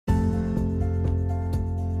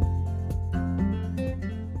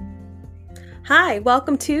Hi,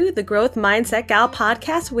 welcome to the Growth Mindset Gal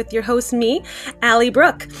podcast with your host, me, Allie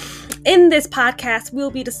Brooke. In this podcast, we'll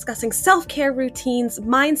be discussing self-care routines,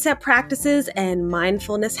 mindset practices, and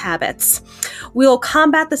mindfulness habits. We'll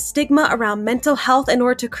combat the stigma around mental health in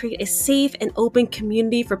order to create a safe and open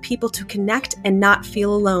community for people to connect and not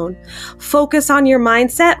feel alone. Focus on your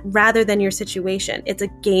mindset rather than your situation. It's a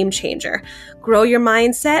game changer. Grow your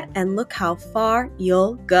mindset and look how far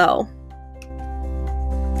you'll go.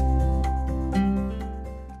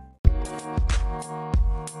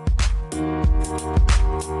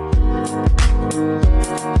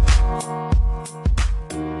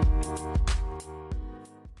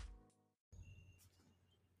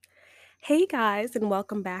 Hey guys, and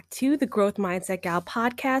welcome back to the Growth Mindset Gal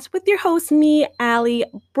podcast with your host, me, Allie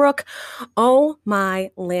Brooke. Oh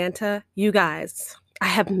my Lanta, you guys, I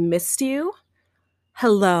have missed you.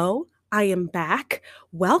 Hello, I am back.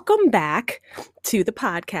 Welcome back to the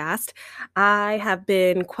podcast. I have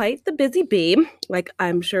been quite the busy bee, like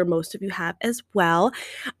I'm sure most of you have as well.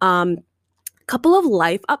 Couple of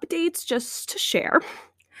life updates just to share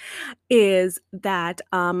is that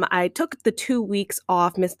I took the 2 weeks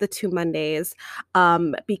off, missed the 2 Mondays,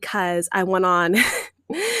 because I went on.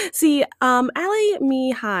 See, Allie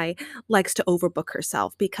Mihai likes to overbook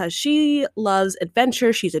herself because she loves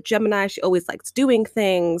adventure. She's a Gemini. She always likes doing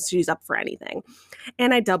things. She's up for anything.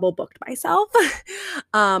 And I double booked myself.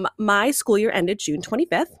 My school year ended June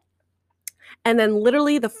 25th. And then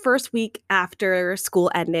literally the first week after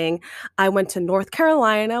school ending, I went to North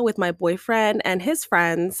Carolina with my boyfriend and his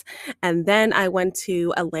friends. And then I went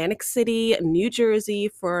to Atlantic City, New Jersey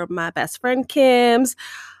for my best friend Kim's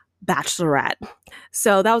bachelorette.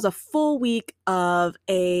 So that was a full week of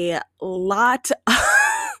a lot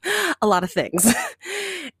of things.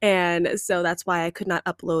 And so that's why I could not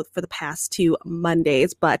upload for the past 2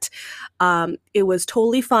 Mondays, but it was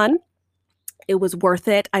totally fun. It was worth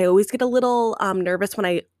it. I always get a little nervous when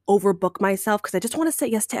I overbook myself because I just want to say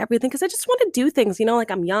yes to everything because I just want to do things,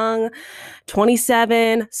 like I'm young,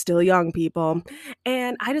 27, still young people.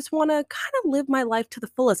 And I just want to kind of live my life to the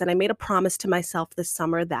fullest. And I made a promise to myself this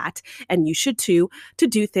summer that, and you should too, to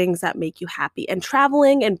do things that make you happy. And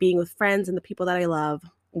traveling and being with friends and the people that I love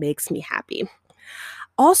makes me happy.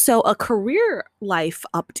 Also, a career life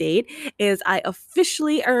update is I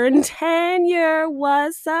officially earned tenure.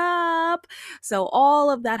 What's up? So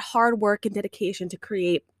all of that hard work and dedication to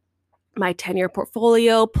create my tenure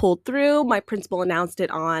portfolio pulled through. My principal announced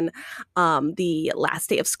it on the last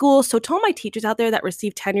day of school. So to all my teachers out there that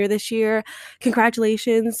received tenure this year,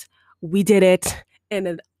 congratulations. We did it in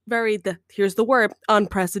a here's the word,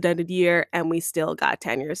 unprecedented year, and we still got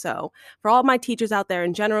tenure. So for all my teachers out there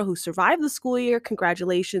in general who survived the school year,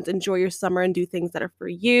 congratulations. Enjoy your summer and do things that are for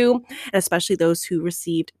you, and especially those who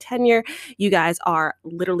received tenure. You guys are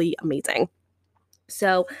literally amazing.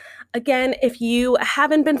 So again, if you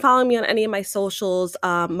haven't been following me on any of my socials,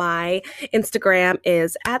 my Instagram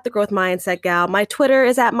is at the Growth Mindset Gal. My Twitter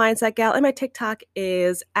is at Mindset Gal, and my TikTok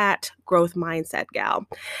is at Growth Mindset Gal.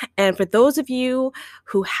 And for those of you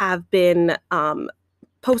who have been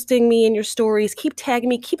posting me in your stories, keep tagging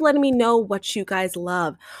me, keep letting me know what you guys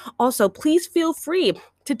love. Also, please feel free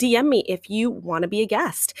to DM me if you want to be a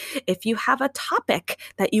guest, if you have a topic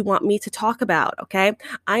that you want me to talk about, okay?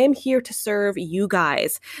 I am here to serve you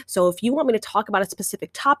guys. So if you want me to talk about a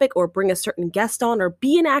specific topic or bring a certain guest on or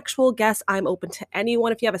be an actual guest, I'm open to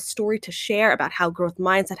anyone. If you have a story to share about how growth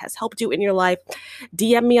mindset has helped you in your life,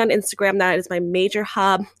 DM me on Instagram. That is my major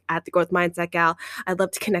hub at the Growth Mindset Gal. I'd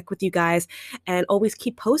love to connect with you guys and always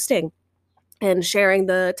keep posting and sharing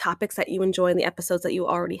the topics that you enjoy and the episodes that you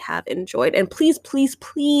already have enjoyed. And please, please,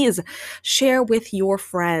 please share with your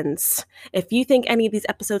friends. If you think any of these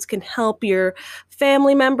episodes can help your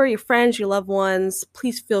family member, your friends, your loved ones,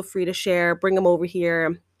 please feel free to share. Bring them over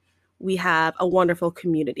here. We have a wonderful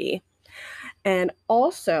community. And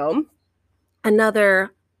also,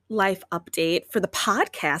 another life update for the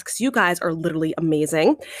podcast, because you guys are literally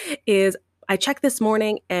amazing, is I checked this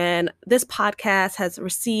morning and this podcast has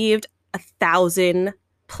received 1,000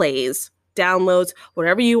 plays, downloads,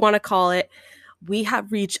 whatever you want to call it. We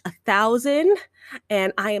have reached 1,000,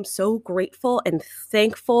 and I am so grateful and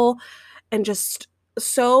thankful and just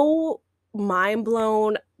so mind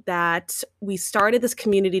blown that we started this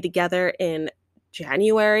community together in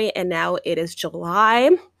January, and now it is July,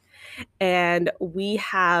 and we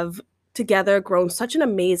have together grown such an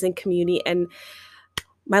amazing community. And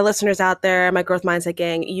my listeners out there, my Growth Mindset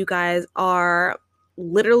Gang, you guys are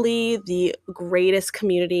literally the greatest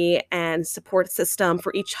community and support system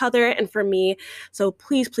for each other and for me. So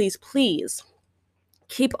please, please, please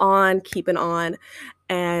keep on keeping on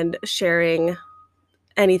and sharing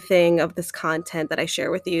anything of this content that I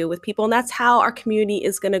share with you with people. And that's how our community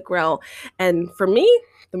is going to grow. And for me,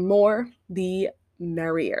 the more, the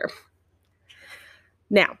merrier.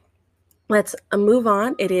 Now, let's move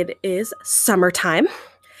on. It is summertime.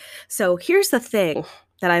 So here's the thing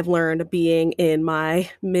that I've learned being in my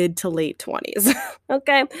mid to late 20s.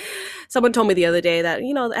 Okay. Someone told me the other day that,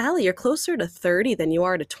 Allie, you're closer to 30 than you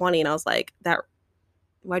are to 20. And I was like,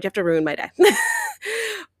 why'd you have to ruin my day?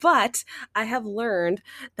 But I have learned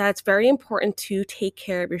that it's very important to take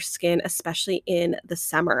care of your skin, especially in the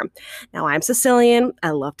summer. Now, I'm Sicilian. I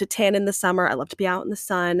love to tan in the summer. I love to be out in the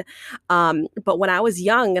sun. But when I was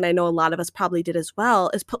young, and I know a lot of us probably did as well,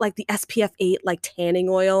 is put like the SPF 8 like tanning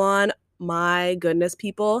oil on. My goodness,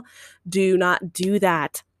 people, do not do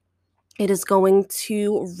that. It is going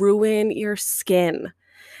to ruin your skin.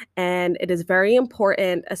 And it is very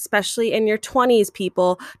important, especially in your 20s,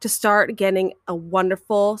 people, to start getting a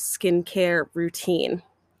wonderful skincare routine.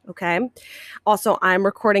 Okay. Also, I'm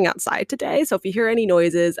recording outside today. So if you hear any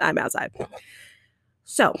noises, I'm outside.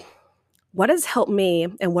 So, what has helped me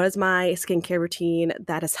and what is my skincare routine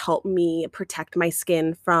that has helped me protect my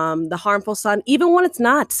skin from the harmful sun, even when it's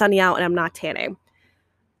not sunny out and I'm not tanning?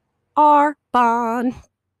 Arbonne.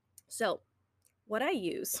 So, what I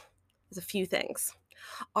use is a few things.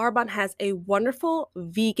 Arbonne has a wonderful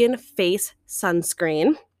vegan face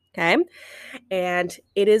sunscreen, okay? And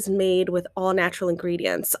it is made with all natural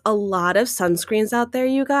ingredients. A lot of sunscreens out there,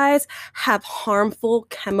 you guys, have harmful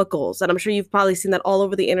chemicals. And I'm sure you've probably seen that all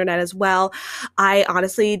over the internet as well. I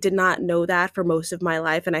honestly did not know that for most of my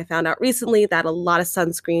life. And I found out recently that a lot of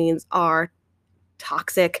sunscreens are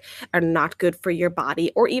toxic, are not good for your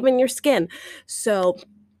body or even your skin. So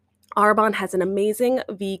Arbonne has an amazing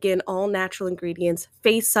vegan, all natural ingredients,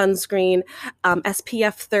 face sunscreen,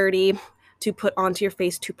 SPF 30 to put onto your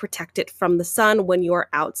face to protect it from the sun when you're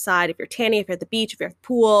outside. If you're tanning, if you're at the beach, if you're at the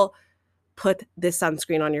pool, put this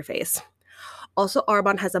sunscreen on your face. Also,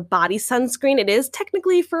 Arbonne has a body sunscreen. It is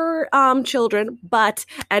technically for children, but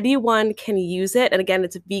anyone can use it. And again,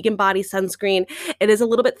 it's a vegan body sunscreen. It is a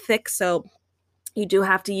little bit thick, so you do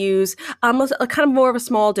have to use a kind of more of a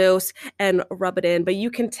small dose and rub it in, but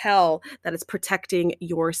you can tell that it's protecting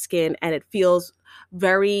your skin and it feels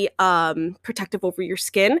very protective over your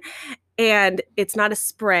skin. And it's not a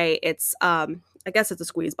spray. It's, I guess it's a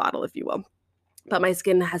squeeze bottle, if you will. But my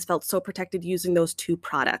skin has felt so protected using those two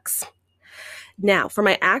products. Now, for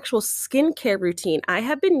my actual skincare routine, I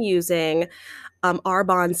have been using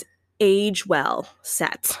Arbonne's Age Well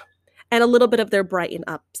set and a little bit of their Brighten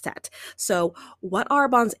Up set. So what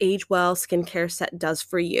Arbonne's Age Well skincare set does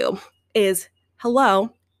for you is,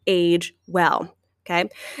 age well, okay?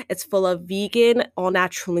 It's full of vegan,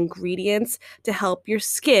 all-natural ingredients to help your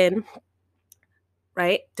skin,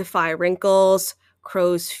 right, defy wrinkles,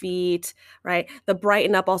 crow's feet, right? The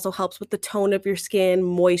Brighten Up also helps with the tone of your skin,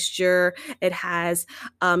 moisture. It has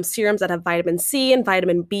serums that have vitamin C and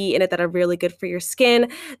vitamin B in it that are really good for your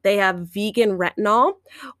skin. They have vegan retinol,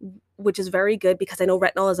 which is very good because I know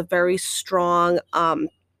retinol is a very strong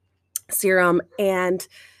serum. And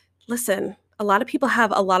listen, a lot of people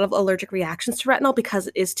have a lot of allergic reactions to retinol because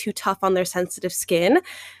it is too tough on their sensitive skin.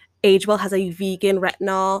 Age Well has a vegan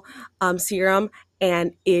retinol serum,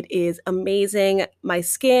 and it is amazing. My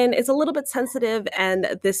skin is a little bit sensitive,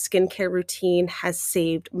 and this skincare routine has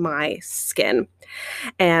saved my skin.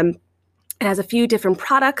 And it has a few different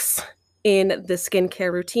products in the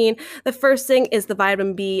skincare routine. The first thing is the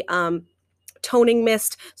vitamin B toning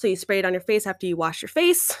mist. So you spray it on your face after you wash your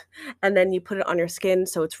face, and then you put it on your skin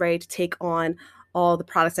so it's ready to take on all the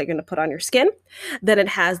products that you're going to put on your skin. Then it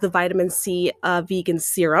has the vitamin C vegan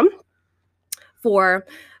serum for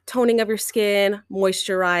toning of your skin,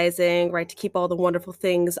 moisturizing, right, to keep all the wonderful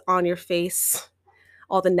things on your face,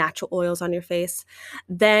 all the natural oils on your face.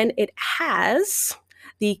 Then it has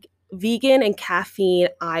the vegan and caffeine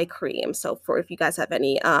eye cream. So for if you guys have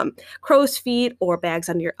any crow's feet or bags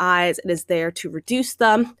under your eyes, it is there to reduce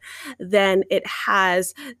them. Then it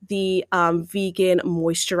has the vegan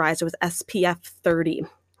moisturizer with SPF 30.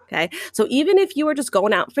 Okay. So even if you are just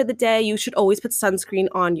going out for the day, you should always put sunscreen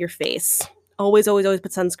on your face. Always, always, always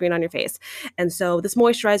put sunscreen on your face. And so this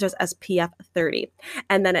moisturizer is SPF 30.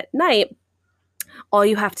 And then at night, all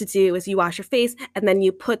you have to do is you wash your face and then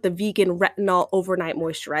you put the vegan retinol overnight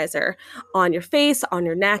moisturizer on your face, on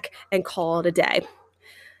your neck, and call it a day.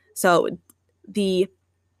 So the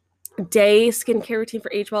day skincare routine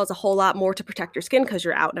for Age Well is a whole lot more to protect your skin because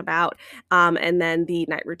you're out and about. And then the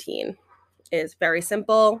night routine is very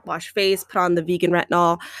simple. Wash face, put on the vegan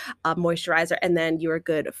retinol moisturizer, and then you are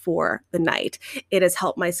good for the night. It has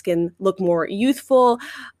helped my skin look more youthful.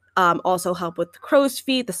 Also help with the crow's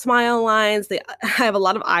feet, the smile lines. I have a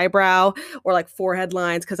lot of eyebrow or like forehead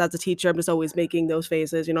lines because as a teacher, I'm just always making those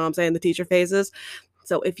faces. You know what I'm saying? The teacher faces.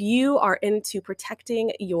 So if you are into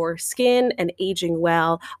protecting your skin and aging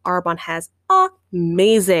well, Arbonne has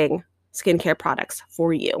amazing skincare products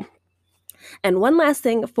for you. And one last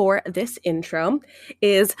thing for this intro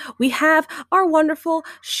is we have our wonderful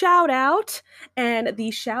shout out. And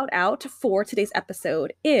the shout out for today's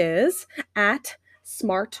episode is at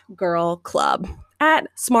Smart Girl Club. At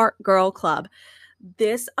Smart Girl Club.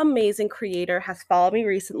 This amazing creator has followed me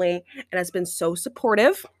recently and has been so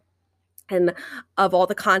supportive and of all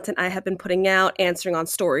the content I have been putting out, answering on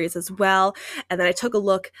stories as well. And then I took a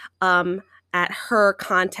look at her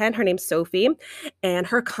content. Her name's Sophie, and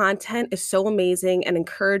her content is so amazing and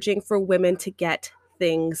encouraging for women to get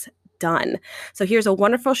things done. So here's a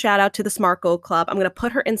wonderful shout out to the Smart Girl Club. I'm going to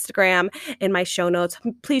put her Instagram in my show notes.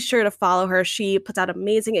 Please sure to follow her. She puts out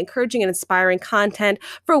amazing, encouraging, and inspiring content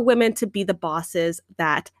for women to be the bosses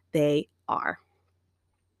that they are.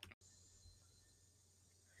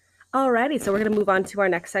 Alrighty, so we're going to move on to our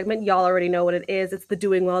next segment. Y'all already know what it is. It's the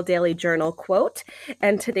Doing Well Daily Journal quote.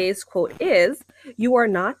 And today's quote is, "You are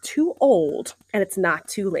not too old and it's not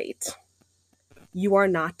too late." You are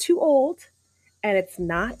not too old and it's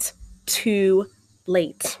not too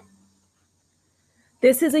late.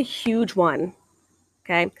 This is a huge one,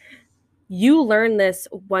 okay? You learn this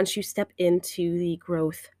once you step into the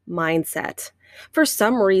growth mindset. For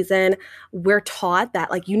some reason, we're taught that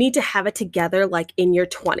like you need to have it together like in your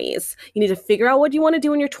 20s. You need to figure out what you want to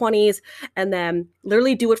do in your 20s and then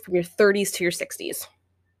literally do it from your 30s to your 60s.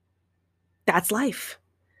 That's life.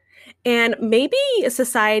 And maybe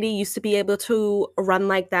society used to be able to run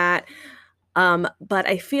like that. But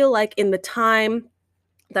I feel like in the time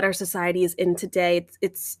that our society is in today,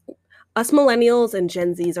 it's us millennials and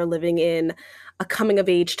Gen Zs are living in a coming of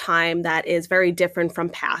age time that is very different from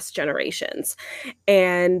past generations.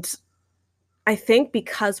 And I think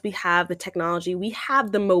because we have the technology, we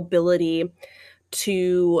have the mobility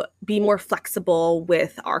to be more flexible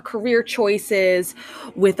with our career choices,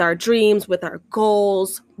 with our dreams, with our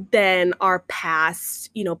goals than our past,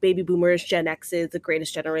 baby boomers, Gen X's, the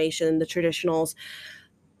greatest generation, the traditionals,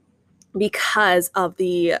 because of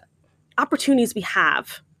the opportunities we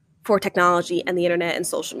have for technology and the internet and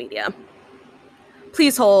social media.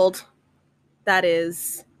 Please hold. That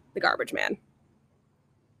is the garbage man.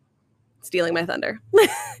 Stealing my thunder.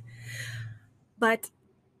 But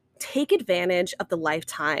take advantage of the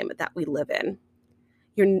lifetime that we live in.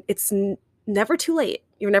 It's never too late.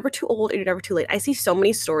 You're never too old and you're never too late. I see so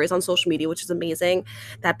many stories on social media, which is amazing,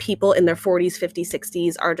 that people in their 40s, 50s,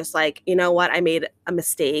 60s are just like, you know what, I made a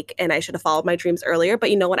mistake and I should have followed my dreams earlier,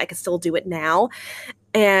 but you know what, I can still do it now.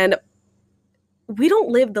 And we don't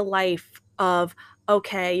live the life of,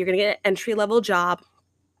 okay, you're going to get an entry-level job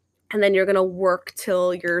and then you're going to work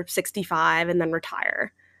till you're 65 and then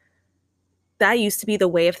retire. That used to be the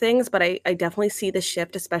way of things, but I definitely see the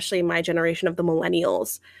shift, especially in my generation of the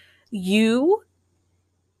millennials. You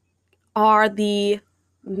are the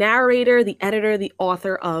narrator, the editor, the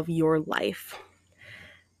author of your life.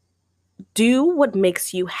 Do what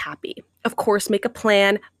makes you happy. Of course, make a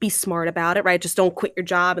plan, be smart about it, right? Just don't quit your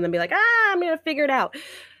job and then be like, I'm going to figure it out.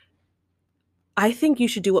 I think you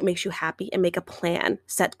should do what makes you happy and make a plan,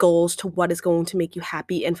 set goals to what is going to make you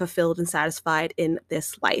happy and fulfilled and satisfied in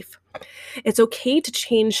this life. It's okay to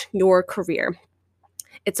change your career.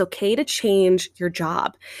 It's okay to change your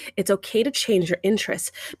job. It's okay to change your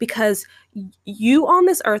interests because you on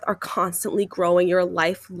this earth are constantly growing. You're a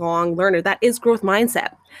lifelong learner. That is growth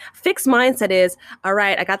mindset. Fixed mindset is, all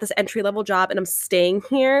right, I got this entry-level job and I'm staying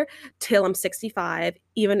here till I'm 65,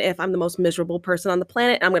 even if I'm the most miserable person on the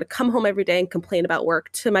planet. And I'm going to come home every day and complain about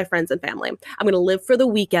work to my friends and family. I'm going to live for the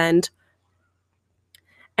weekend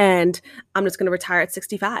and I'm just going to retire at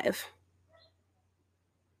 65.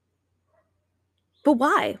 But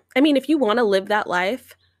why? I mean, if you want to live that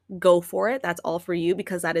life, go for it. That's all for you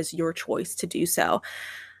because that is your choice to do so.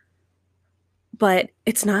 But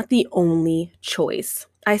it's not the only choice.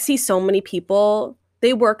 I see so many people,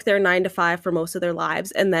 they work their 9 to 5 for most of their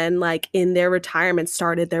lives and then like in their retirement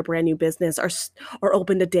started their brand new business or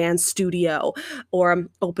opened a dance studio or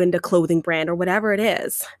opened a clothing brand or whatever it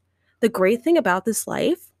is. The great thing about this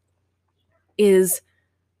life is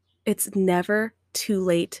it's never too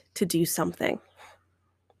late to do something.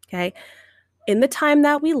 Okay. In the time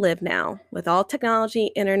that we live now, with all technology,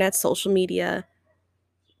 internet, social media,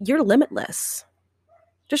 you're limitless.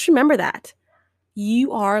 Just remember that.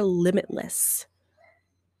 You are limitless.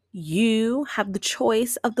 You have the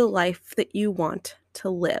choice of the life that you want to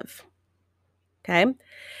live. Okay.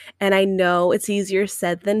 And I know it's easier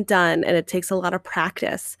said than done, and it takes a lot of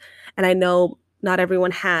practice. And I know not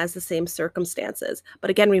everyone has the same circumstances. But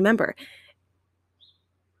again, remember,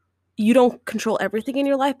 you don't control everything in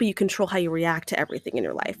your life, but you control how you react to everything in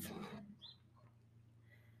your life.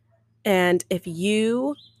 And if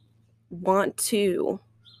you want to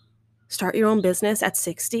start your own business at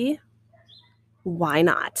 60, why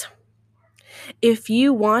not? If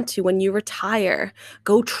you want to, when you retire,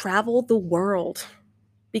 go travel the world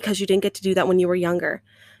because you didn't get to do that when you were younger,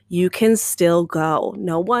 you can still go.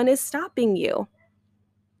 No one is stopping you.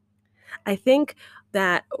 I think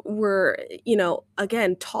that we're,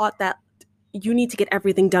 again, taught that you need to get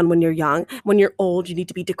everything done when you're young. When you're old, you need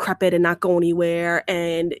to be decrepit and not go anywhere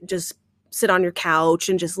and just sit on your couch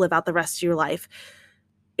and just live out the rest of your life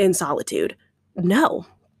in solitude. No.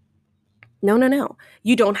 No, no, no.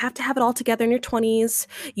 You don't have to have it all together in your 20s.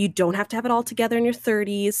 You don't have to have it all together in your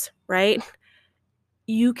 30s, right?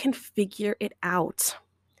 You can figure it out.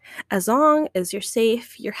 As long as you're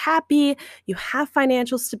safe, you're happy, you have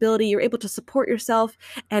financial stability, you're able to support yourself,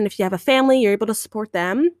 and if you have a family, you're able to support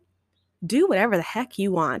them, do whatever the heck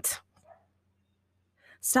you want.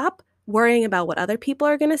 Stop worrying about what other people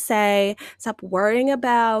are going to say. Stop worrying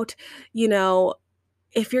about,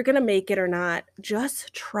 if you're going to make it or not.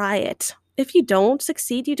 Just try it. If you don't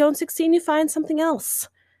succeed, you don't succeed, you find something else.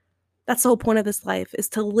 That's the whole point of this life, is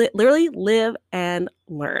to literally live and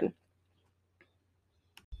learn.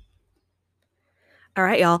 All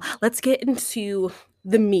right, y'all, let's get into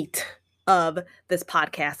the meat of this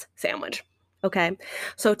podcast sandwich. Okay,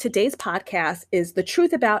 so today's podcast is the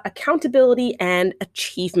truth about accountability and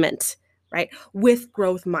achievement, right? With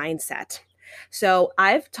growth mindset. So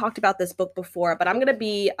I've talked about this book before, but I'm going to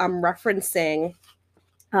be referencing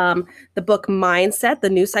the book Mindset, The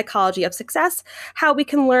New Psychology of Success, How We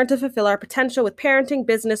Can Learn to Fulfill Our Potential with Parenting,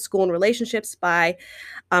 Business, School, and Relationships by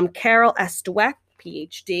Carol S. Dweck,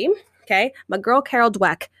 PhD. Okay, my girl Carol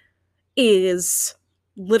Dweck is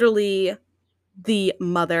literally the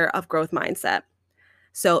mother of growth mindset.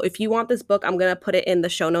 So if you want this book, I'm going to put it in the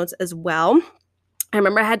show notes as well. I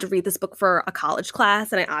remember I had to read this book for a college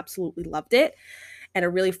class and I absolutely loved it. And it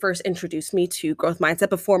really first introduced me to growth mindset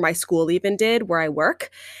before my school even did, where I work.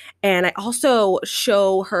 And I also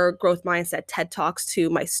show her growth mindset TED Talks to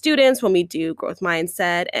my students when we do growth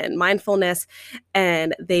mindset and mindfulness.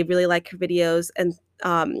 And they really like her videos. And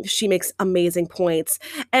she makes amazing points.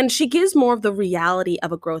 And she gives more of the reality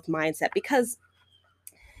of a growth mindset, because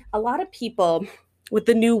a lot of people, with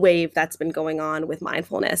the new wave that's been going on with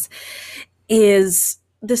mindfulness, is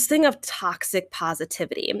this thing of toxic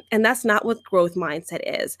positivity. And that's not what growth mindset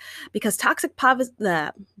is, because toxic positivity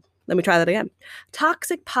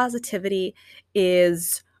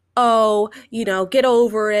is, get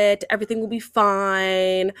over it, everything will be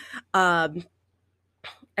fine.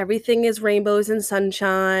 Everything is rainbows and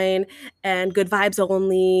sunshine and good vibes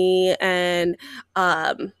only, and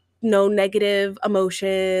no negative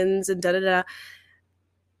emotions and da-da-da.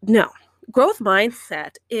 No, growth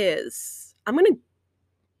mindset is, I'm going to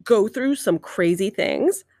go through some crazy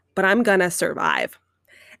things, but I'm going to survive.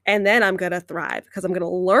 And then I'm going to thrive, because I'm going to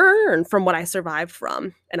learn from what I survived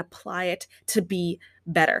from and apply it to be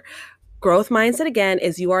better. Growth mindset, again,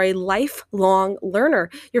 is you are a lifelong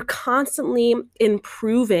learner. You're constantly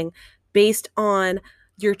improving based on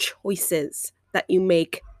your choices that you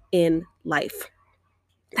make in life.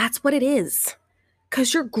 That's what it is,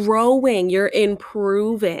 because you're growing, you're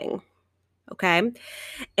improving. Okay.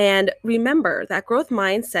 And remember that growth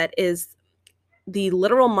mindset is the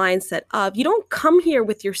literal mindset of, you don't come here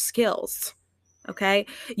with your skills. Okay.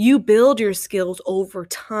 You build your skills over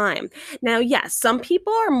time. Now, yes, some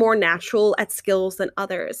people are more natural at skills than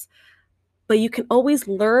others, but you can always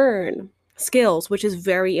learn skills, which is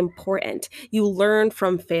very important. You learn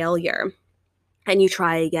from failure and you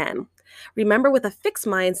try again. Remember, with a fixed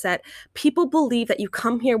mindset, people believe that you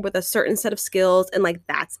come here with a certain set of skills and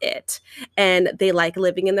that's it. And they like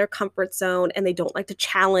living in their comfort zone and they don't like to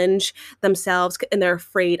challenge themselves, and they're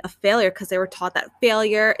afraid of failure because they were taught that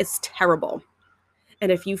failure is terrible.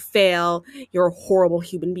 And if you fail, you're a horrible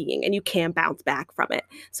human being and you can't bounce back from it.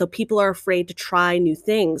 So people are afraid to try new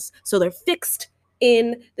things. So they're fixed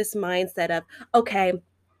in this mindset of, okay,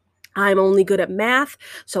 I'm only good at math,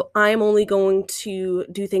 so I'm only going to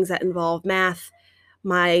do things that involve math.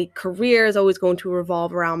 My career is always going to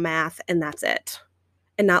revolve around math, and that's it,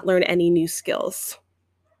 and not learn any new skills.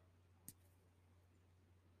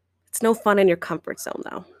 It's no fun in your comfort zone,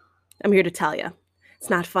 though. I'm here to tell you. It's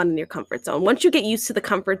not fun in your comfort zone. Once you get used to the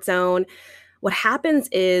comfort zone, what happens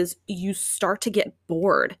is you start to get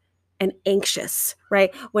bored and anxious,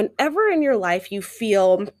 right? Whenever in your life you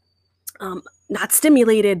feel not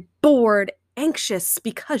stimulated, bored, anxious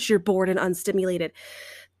because you're bored and unstimulated.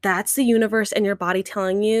 That's the universe and your body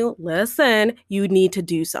telling you, listen, you need to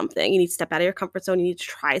do something. You need to step out of your comfort zone. You need to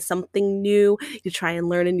try something new. You need to try and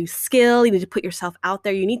learn a new skill. You need to put yourself out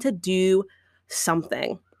there. You need to do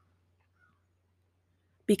something.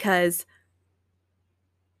 Because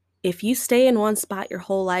if you stay in one spot your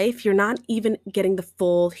whole life, you're not even getting the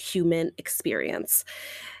full human experience.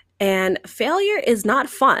 And failure is not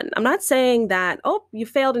fun. I'm not saying that, oh, you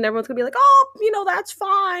failed and everyone's gonna be like, oh, that's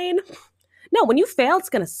fine. No, when you fail, it's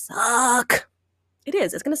gonna suck. It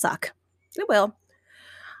is. It's gonna suck. It will.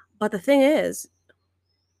 But the thing is,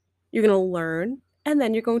 you're gonna learn and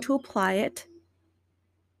then you're going to apply it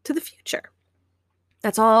to the future.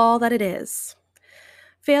 That's all that it is.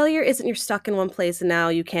 Failure isn't you're stuck in one place and now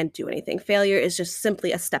you can't do anything. Failure is just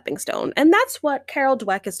simply a stepping stone. And that's what Carol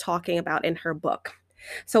Dweck is talking about in her book.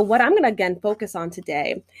 So what I'm going to again focus on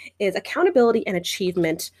today is accountability and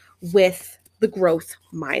achievement with the growth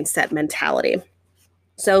mindset mentality.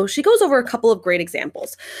 So she goes over a couple of great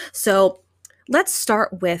examples. So let's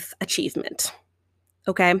start with achievement.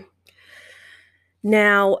 Okay.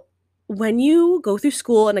 Now, when you go through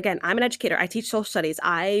school, and again, I'm an educator, I teach social studies,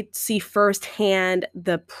 I see firsthand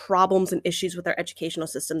the problems and issues with our educational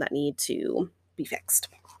system that need to be fixed.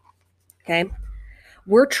 Okay.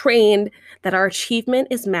 We're trained that our achievement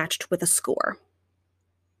is matched with a score.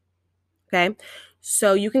 Okay.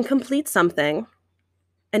 So you can complete something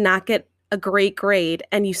and not get a great grade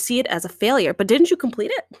and you see it as a failure, but didn't you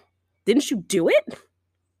complete it? Didn't you do it?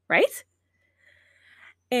 Right?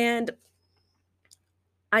 And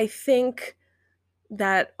I think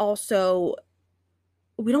that also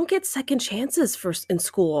we don't get second chances in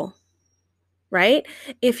school, right?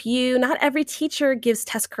 Not every teacher gives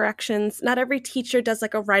test corrections. Not every teacher does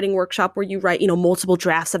like a writing workshop where you write, multiple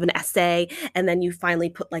drafts of an essay and then you finally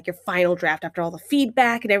put like your final draft after all the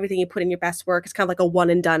feedback and everything you put in your best work. It's kind of like a one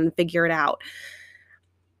and done, figure it out.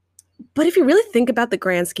 But if you really think about the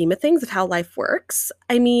grand scheme of things of how life works,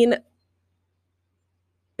 I mean,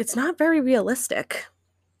 it's not very realistic.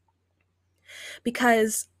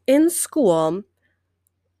 Because in school,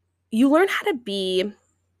 you learn how to be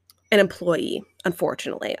an employee,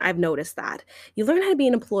 unfortunately. I've noticed that. You learn how to be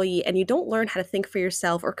an employee and you don't learn how to think for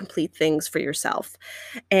yourself or complete things for yourself.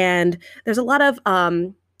 And there's a lot of,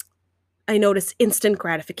 I notice, instant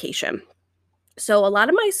gratification. So a lot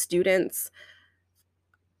of my students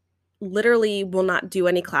literally will not do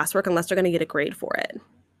any classwork unless they're going to get a grade for it.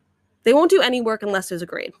 They won't do any work unless there's a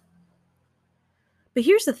grade. But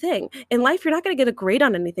here's the thing. In life, you're not going to get a grade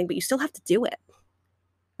on anything, but you still have to do it,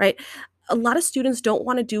 right? A lot of students don't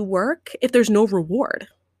want to do work if there's no reward.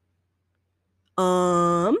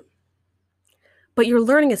 But you're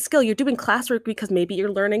learning a skill. You're doing classwork because maybe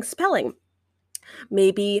you're learning spelling.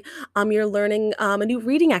 Maybe you're learning a new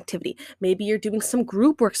reading activity. Maybe you're doing some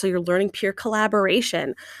group work, so you're learning peer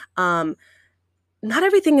collaboration. Not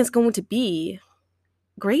everything is going to be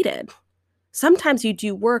graded. Sometimes you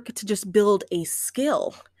do work to just build a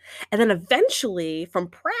skill. And then eventually, from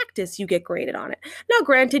practice, you get graded on it. Now,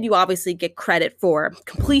 granted, you obviously get credit for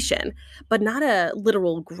completion, but not a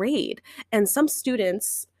literal grade. And some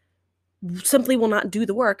students simply will not do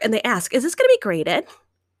the work and they ask, is this going to be graded?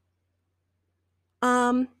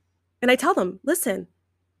 And I tell them, listen,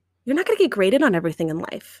 you're not going to get graded on everything in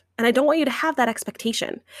life. And I don't want you to have that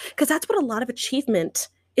expectation because that's what a lot of achievement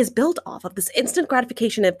is built off of, this instant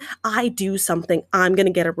gratification of I do something, I'm going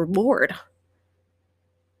to get a reward.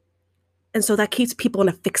 And so that keeps people in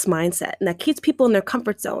a fixed mindset and that keeps people in their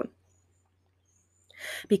comfort zone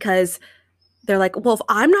because they're like, well, if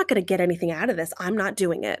I'm not going to get anything out of this, I'm not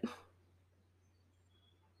doing it.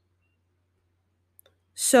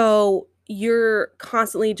 So you're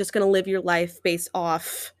constantly just going to live your life based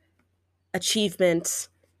off achievement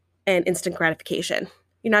and instant gratification.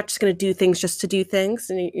 You're not just going to do things just to do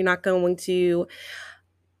things, and you're not going to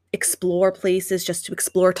explore places just to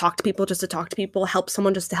explore, talk to people just to talk to people, help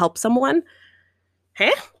someone just to help someone.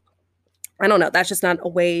 Huh? I don't know. That's just not a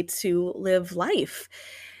way to live life.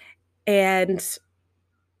 And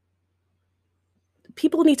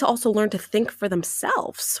people need to also learn to think for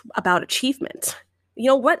themselves about achievement.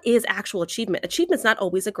 What is actual achievement? Achievement's not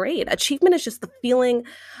always a grade. Achievement is just the feeling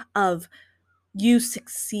of you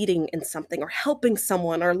succeeding in something or helping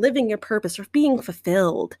someone or living your purpose or being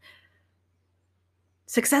fulfilled.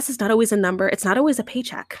 Success is not always a number. It's not always a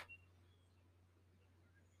paycheck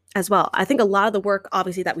as well. I think a lot of the work,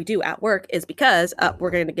 obviously, that we do at work is because we're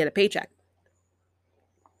going to get a paycheck.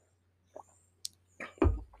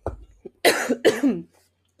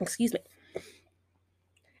 Excuse me.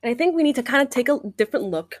 And I think we need to kind of take a different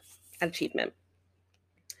look at achievement.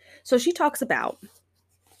 So she talks about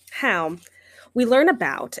how we learn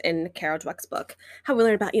about in Carol Dweck's book, how we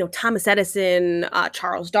learn about, Thomas Edison,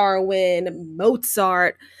 Charles Darwin,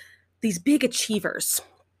 Mozart, these big achievers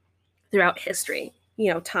throughout history.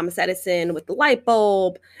 Thomas Edison with the light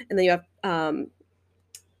bulb, and then you have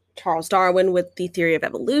Charles Darwin with the theory of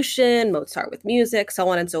evolution, Mozart with music, so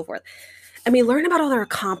on and so forth. And we learn about all their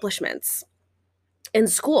accomplishments in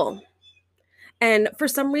school. And for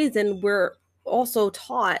some reason, we're also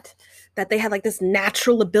taught that they had like this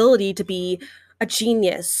natural ability to be a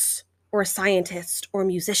genius or a scientist or a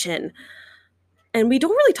musician. And we don't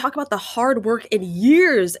really talk about the hard work and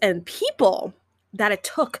years and people that it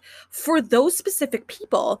took for those specific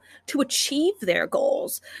people to achieve their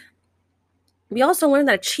goals. We also learned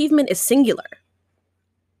that achievement is singular,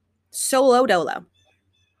 solo dolo.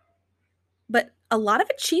 But a lot of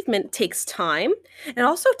achievement takes time and it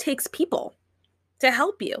also takes people to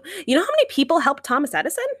help you. You know how many people helped Thomas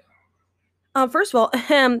Edison? First of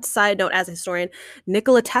all, side note as a historian,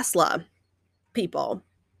 Nikola Tesla people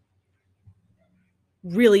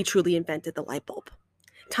really truly invented the light bulb.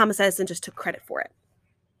 Thomas Edison just took credit for it.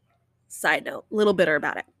 Side note, a little bitter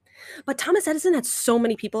about it. But Thomas Edison had so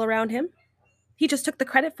many people around him. He just took the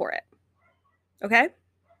credit for it. Okay?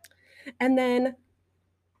 And then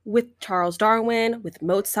with Charles Darwin, with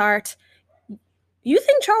Mozart, you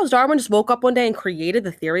think Charles Darwin just woke up one day and created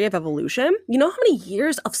the theory of evolution? You know how many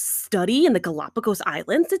years of study in the Galapagos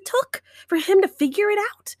Islands it took for him to figure it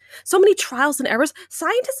out? So many trials and errors.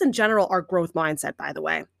 Scientists in general are growth mindset, by the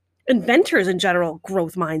way. Inventors in general,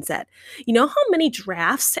 growth mindset. You know how many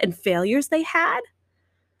drafts and failures they had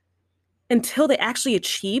until they actually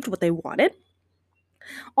achieved what they wanted?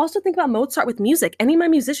 Also think about Mozart with music. Any of my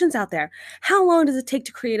musicians out there, how long does it take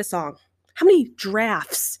to create a song? How many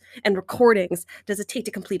drafts and recordings does it take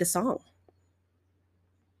to complete a song?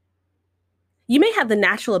 You may have the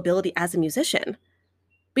natural ability as a musician,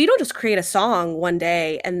 but you don't just create a song one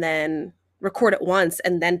day and then record it once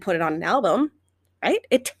and then put it on an album, right?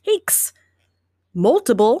 It takes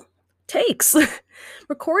multiple takes,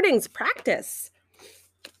 recordings, practice.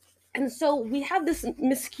 And so we have this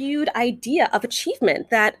miscued idea of achievement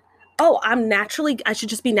that, I should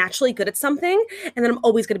just be naturally good at something and then I'm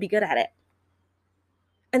always going to be good at it.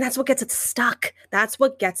 And that's what gets us stuck. That's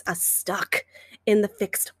what gets us stuck in the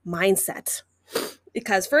fixed mindset.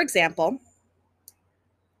 Because, for example,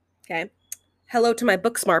 okay, hello to my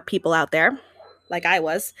book smart people out there, like I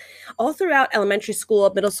was, all throughout elementary school,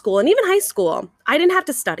 middle school, and even high school, I didn't have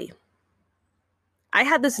to study. I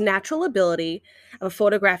had this natural ability of a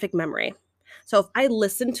photographic memory. So if I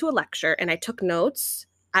listened to a lecture and I took notes,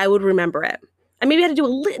 I would remember it. I maybe had to do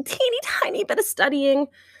a teeny tiny bit of studying,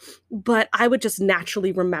 but I would just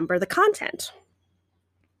naturally remember the content.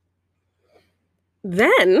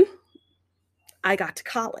 Then I got to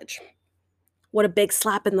college. What a big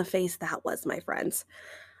slap in the face that was, my friends.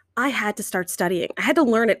 I had to start studying. I had to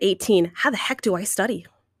learn at 18, how the heck do I study?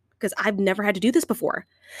 Because I've never had to do this before.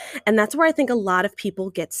 And that's where I think a lot of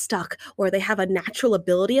people get stuck, or they have a natural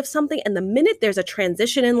ability of something. And the minute there's a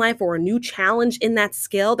transition in life or a new challenge in that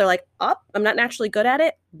skill, they're like, I'm not naturally good at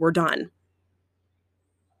it. We're done.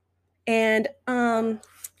 And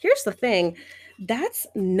here's the thing. That's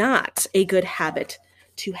not a good habit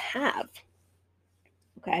to have.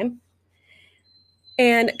 Okay.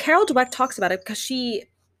 And Carol Dweck talks about it because she,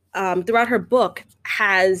 throughout her book,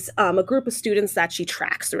 has a group of students that she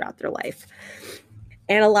tracks throughout their life.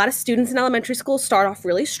 And a lot of students in elementary school start off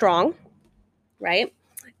really strong, right?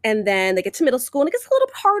 And then they get to middle school and it gets a little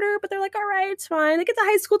bit harder, but they're like, all right, it's fine. They get to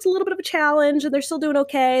high school, it's a little bit of a challenge and they're still doing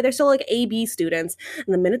okay. They're still like A-B students.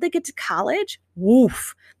 And the minute they get to college,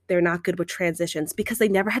 woof, they're not good with transitions because they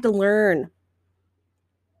never had to learn.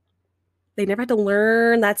 They never had to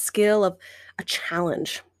learn that skill of a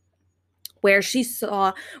challenge. Where she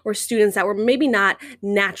saw were students that were maybe not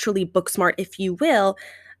naturally book smart, if you will,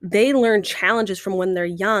 they learn challenges from when they're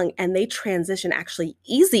young and they transition actually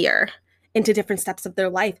easier into different steps of their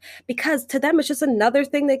life because to them it's just another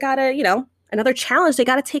thing they gotta, another challenge they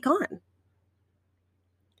gotta take on.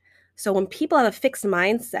 So when people have a fixed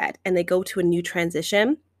mindset and they go to a new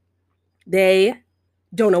transition, they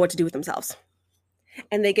don't know what to do with themselves.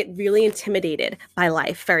 And they get really intimidated by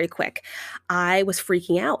life very quick. I was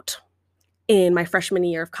freaking out in my freshman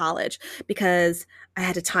year of college because I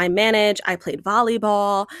had to time manage. I played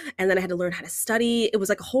volleyball and then I had to learn how to study. It was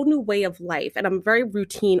like a whole new way of life. And I'm a very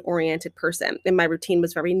routine oriented person and my routine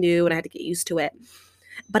was very new and I had to get used to it.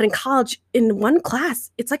 But in college, in one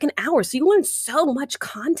class, it's like an hour. So you learn so much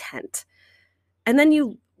content. And then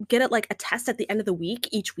you get it like a test at the end of the week,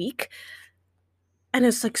 each week. And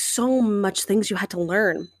it's like so much things you had to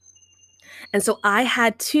learn. And so I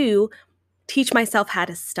had to teach myself how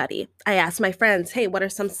to study. I asked my friends, hey, what are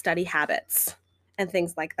some study habits and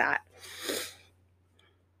things like that?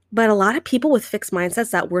 But a lot of people with fixed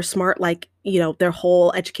mindsets that were smart, like, their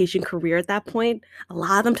whole education career at that point, a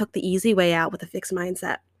lot of them took the easy way out with a fixed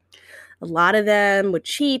mindset. A lot of them would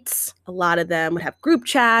cheat. A lot of them would have group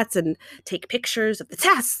chats and take pictures of the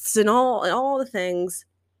tests and all the things.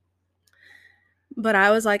 But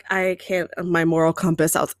I was like, I can't, my moral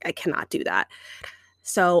compass, I cannot do that.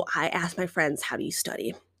 So I asked my friends, how do you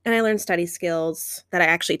study? And I learned study skills that I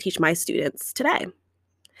actually teach my students today.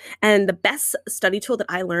 And the best study tool that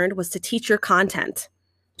I learned was to teach your content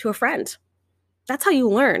to a friend. That's how you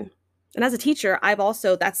learn. And as a teacher,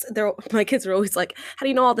 my kids are always like, how do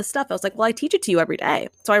you know all this stuff? I was like, well, I teach it to you every day,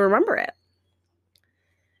 so I remember it.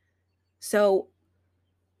 So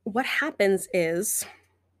what happens is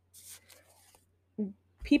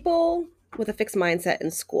people with a fixed mindset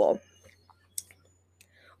in school,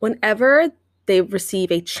 whenever they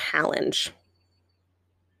receive a challenge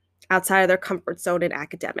outside of their comfort zone in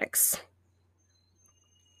academics,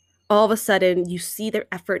 all of a sudden you see their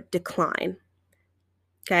effort decline.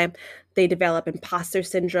 Okay. They develop imposter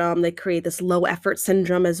syndrome. They create this low effort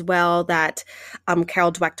syndrome as well that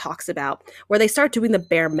Carol Dweck talks about, where they start doing the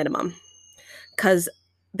bare minimum because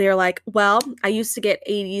they're like, well, I used to get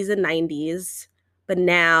 80s and 90s, but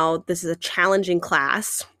now this is a challenging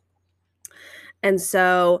class. And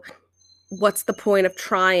so what's the point of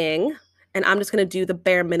trying? And I'm just going to do the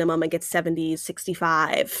bare minimum and get 70s,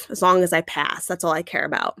 65, as long as I pass. That's all I care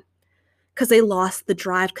about. Because they lost the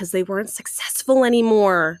drive because they weren't successful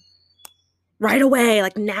anymore right away,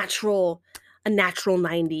 like a natural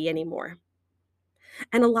 90 anymore.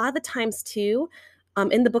 And a lot of the times too,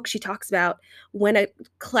 in the book she talks about when a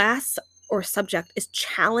class or subject is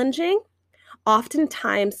challenging,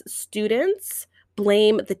 oftentimes students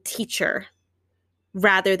blame the teacher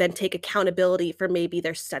rather than take accountability for maybe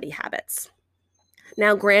their study habits.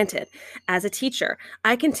 Now, granted, as a teacher,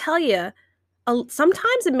 I can tell you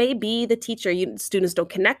sometimes it may be the teacher. Students don't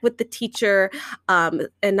connect with the teacher, and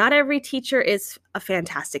not every teacher is a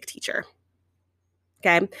fantastic teacher.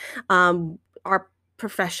 Okay, our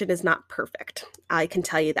profession is not perfect. I can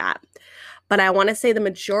tell you that, but I want to say the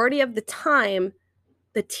majority of the time,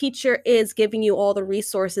 the teacher is giving you all the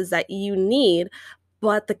resources that you need,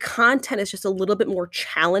 but the content is just a little bit more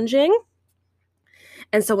challenging.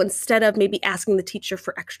 And so instead of maybe asking the teacher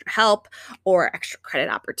for extra help or extra credit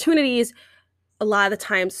opportunities, a lot of the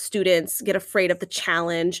times students get afraid of the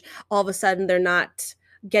challenge. All of a sudden, they're not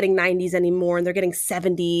getting 90s anymore and they're getting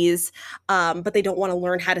 70s, but they don't want to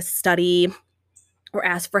learn how to study or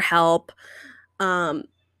ask for help.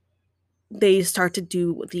 They start to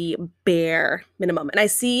do the bare minimum. And I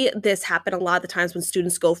see this happen a lot of the times when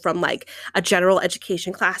students go from like a general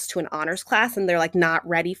education class to an honors class and they're like not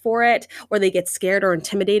ready for it, or they get scared or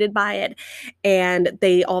intimidated by it. And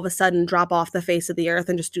they all of a sudden drop off the face of the earth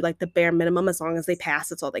and just do like the bare minimum. As long as they pass,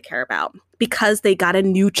 that's all they care about, because they got a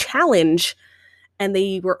new challenge and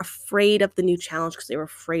they were afraid of the new challenge because they were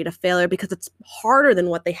afraid of failure because it's harder than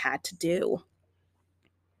what they had to do.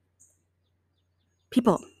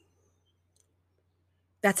 People,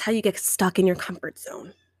 that's how you get stuck in your comfort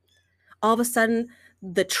zone. All of a sudden,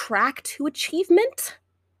 the track to achievement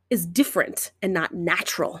is different and not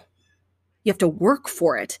natural. You have to work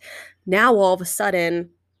for it. Now, all of a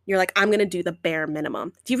sudden, you're like, I'm going to do the bare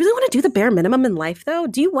minimum. Do you really want to do the bare minimum in life, though?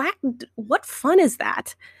 What fun is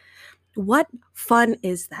that? What fun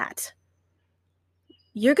is that?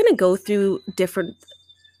 You're going to go through different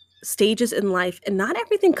stages in life, and not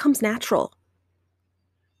everything comes natural.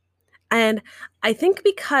 And I think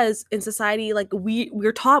because in society, like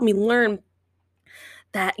we're taught, we learn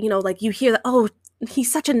that, like you hear that, oh,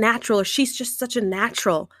 he's such a natural or she's just such a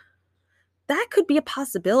natural. That could be a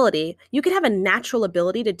possibility. You could have a natural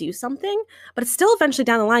ability to do something, but it's still eventually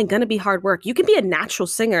down the line going to be hard work. You can be a natural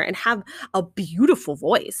singer and have a beautiful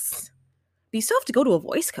voice, but you still have to go to a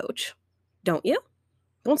voice coach, don't you?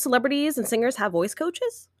 Don't celebrities and singers have voice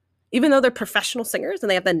coaches? Even though they're professional singers and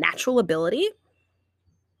they have the natural ability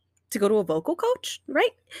to go to a vocal coach,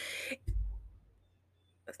 right?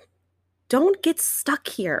 Don't get stuck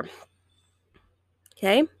here.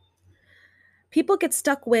 Okay? People get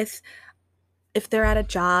stuck with, if they're at a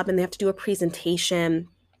job and they have to do a presentation,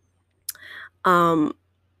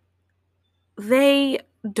 they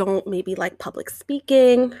don't maybe like public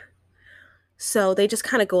speaking. So they just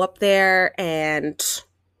kind of go up there and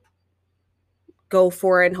go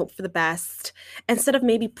for it and hope for the best instead of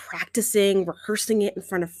maybe practicing, rehearsing it in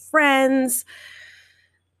front of friends.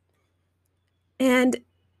 And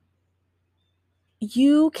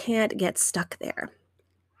you can't get stuck there.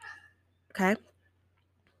 Okay.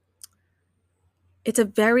 It's a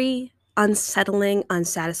very unsettling,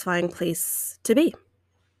 unsatisfying place to be,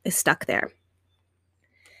 is stuck there.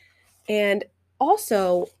 And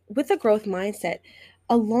also with the growth mindset,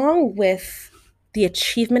 along with the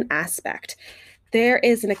achievement aspect, there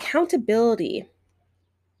is an accountability,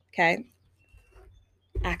 okay,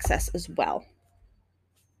 access as well.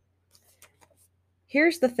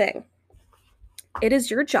 Here's the thing. It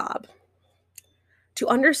is your job to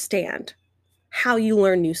understand how you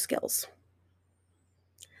learn new skills.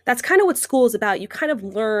 That's kind of what school is about. You kind of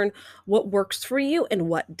learn what works for you and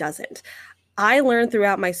what doesn't. I learned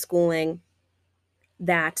throughout my schooling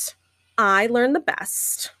that I learn the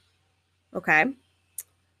best, okay,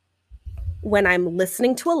 when I'm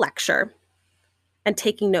listening to a lecture and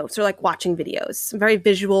taking notes or like watching videos. I'm a very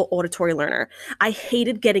visual auditory learner. I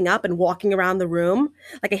hated getting up and walking around the room.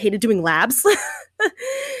 Like I hated doing labs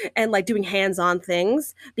and like doing hands-on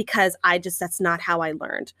things because that's not how I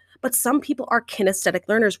learned. But some people are kinesthetic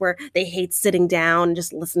learners where they hate sitting down and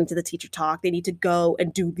just listening to the teacher talk. They need to go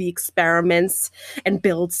and do the experiments and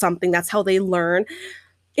build something. That's how they learn.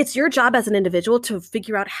 It's your job as an individual to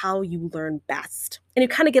figure out how you learn best. And you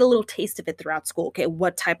kind of get a little taste of it throughout school. Okay,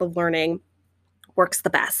 what type of learning works the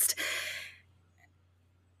best?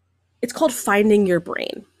 It's called finding your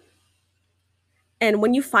brain. And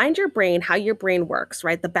when you find your brain, how your brain works,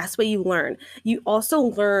 right, the best way you learn, you also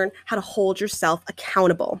learn how to hold yourself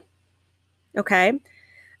accountable. Okay?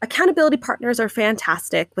 Accountability partners are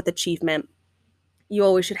fantastic with achievement. You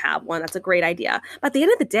always should have one. That's a great idea. But at the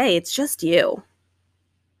end of the day, it's just you.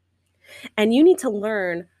 And you need to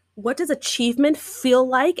learn, what does achievement feel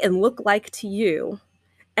like and look like to you?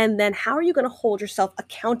 And then how are you going to hold yourself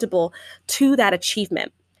accountable to that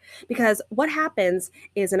achievement? Because what happens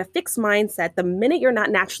is, in a fixed mindset, the minute you're not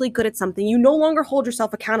naturally good at something, you no longer hold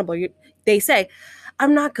yourself accountable. They say,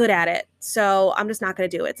 I'm not good at it, so I'm just not going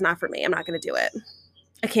to do it. It's not for me. I'm not going to do it.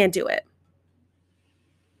 I can't do it.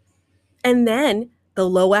 And then the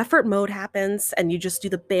low effort mode happens and you just do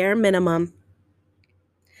the bare minimum.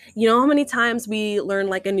 You know how many times we learn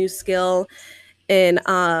like a new skill in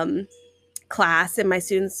class and my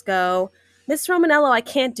students go, Miss Romanello, I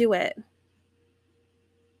can't do it.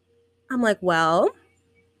 I'm like, well,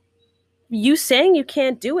 you saying you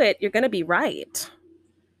can't do it, you're going to be right.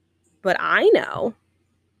 But I know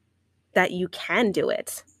that you can do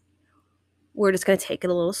it. We're just going to take it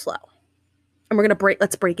a little slow. And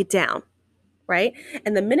let's break it down, right?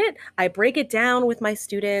 And the minute I break it down with my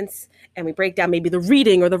students and we break down maybe the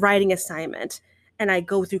reading or the writing assignment and I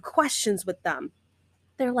go through questions with them,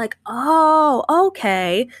 they're like, oh,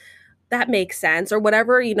 okay, that makes sense, or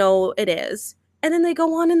whatever, it is. And then they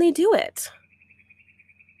go on and they do it.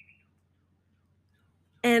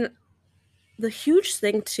 And the huge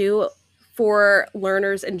thing too for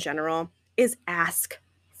learners in general is ask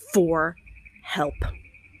for help.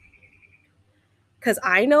 Because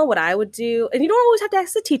I know what I would do, and you don't always have to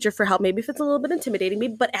ask the teacher for help, maybe if it's a little bit intimidating,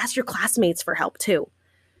 maybe, but ask your classmates for help too.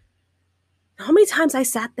 How many times I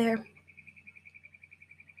sat there,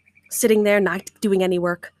 sitting there, not doing any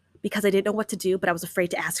work because I didn't know what to do, but I was afraid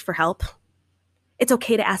to ask for help. It's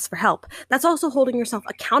okay to ask for help. That's also holding yourself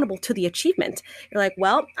accountable to the achievement. You're like,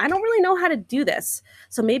 well, I don't really know how to do this.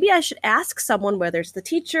 So maybe I should ask someone, whether it's the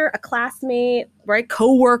teacher, a classmate, right,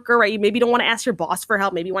 coworker, right? You maybe don't want to ask your boss for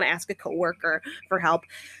help. Maybe you want to ask a coworker for help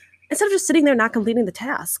instead of just sitting there not completing the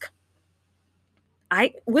task.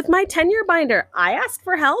 With my 10-year binder, I asked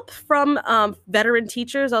for help from veteran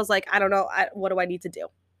teachers. I was like, I don't know, what do I need to do,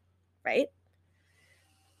 right?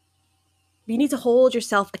 You need to hold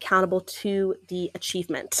yourself accountable to the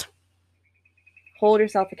achievement. Hold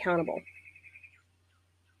yourself accountable.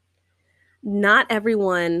 Not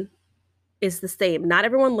everyone is the same. Not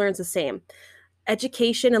everyone learns the same.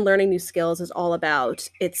 Education and learning new skills is all about,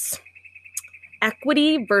 it's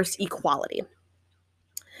equity versus equality.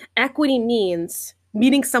 Equity means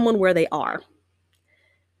meeting someone where they are.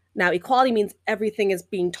 Now, equality means everything is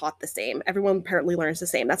being taught the same. Everyone apparently learns the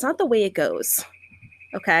same. That's not the way it goes.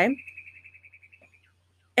 Okay?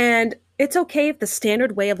 And it's okay if the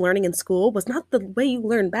standard way of learning in school was not the way you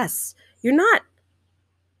learn best. You're not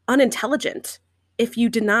unintelligent if you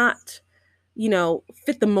did not,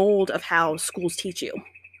 fit the mold of how schools teach you.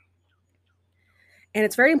 And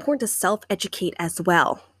it's very important to self-educate as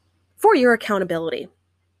well for your accountability.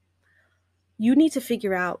 You need to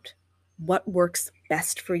figure out what works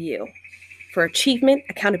best for you. For achievement,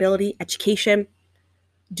 accountability, education,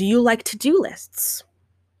 do you like to-do lists?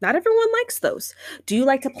 Not everyone likes those. Do you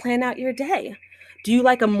like to plan out your day? Do you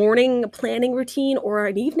like a morning planning routine or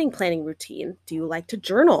an evening planning routine? Do you like to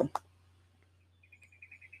journal?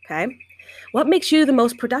 Okay. What makes you the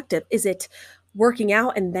most productive? Is it working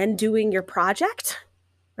out and then doing your project,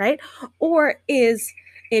 right? Or is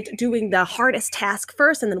it doing the hardest task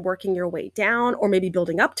first and then working your way down, or maybe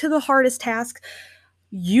building up to the hardest task?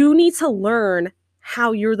 You need to learn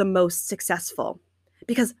how you're the most successful,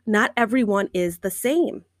 because not everyone is the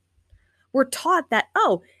same. We're taught that,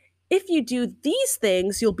 oh, if you do these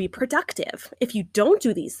things, you'll be productive. If you don't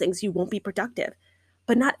do these things, you won't be productive.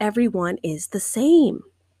 But not everyone is the same.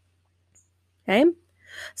 Okay?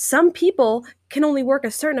 Some people can only work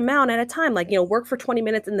a certain amount at a time, like, work for 20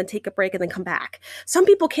 minutes and then take a break and then come back. Some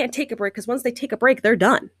people can't take a break because once they take a break, they're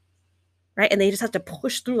done, right? And they just have to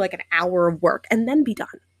push through like an hour of work and then be done.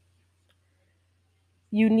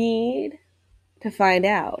 You need to find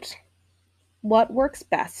out what works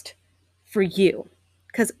best for you,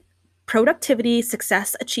 because productivity,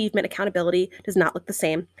 success, achievement, accountability does not look the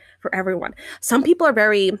same for everyone. Some people are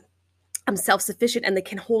very self-sufficient and they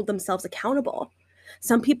can hold themselves accountable.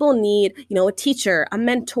 Some people need, a teacher, a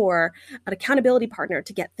mentor, an accountability partner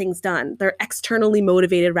to get things done. They're externally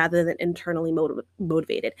motivated rather than internally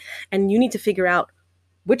motivated. And you need to figure out,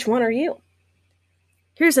 which one are you?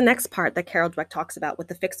 Here's the next part that Carol Dweck talks about with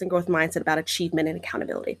the fixed and growth mindset about achievement and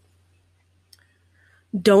accountability.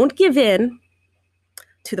 Don't give in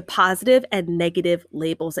to the positive and negative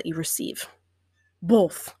labels that you receive.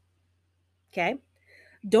 Both. Okay?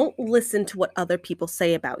 Don't listen to what other people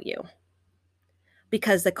say about you,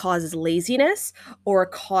 because that causes laziness or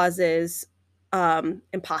causes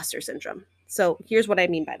imposter syndrome. So here's what I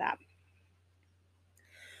mean by that.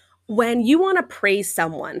 When you want to praise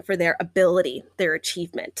someone for their ability, their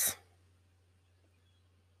achievement,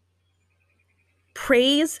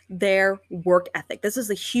 praise their work ethic. This is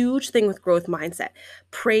a huge thing with growth mindset.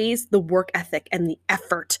 Praise the work ethic and the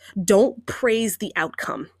effort. Don't praise the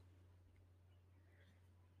outcome,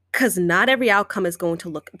 because not every outcome is going to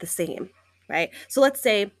look the same, right? So let's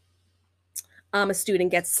say a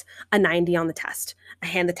student gets a 90 on the test. I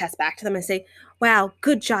hand the test back to them. I say, wow,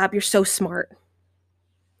 good job. You're so smart.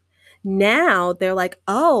 Now they're like,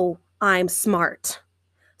 oh, I'm smart.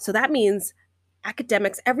 So that means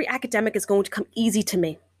every academic is going to come easy to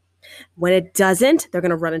me. When it doesn't, they're going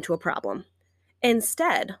to run into a problem.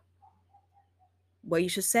 Instead, what you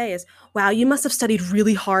should say is, wow, you must have studied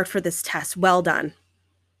really hard for this test. Well done.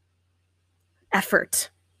 Effort,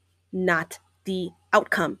 not the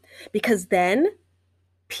outcome. Because then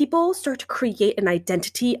people start to create an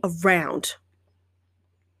identity around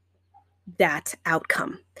that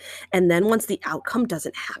outcome. And then once the outcome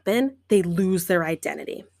doesn't happen, they lose their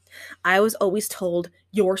identity. I was always told,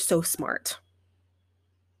 you're so smart.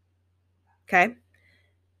 Okay?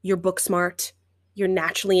 You're book smart. You're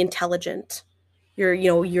naturally intelligent.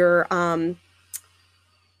 You're a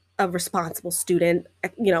responsible student,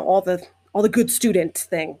 all the good student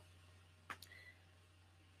thing.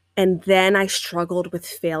 And then I struggled with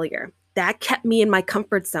failure. That kept me in my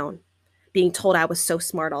comfort zone, being told I was so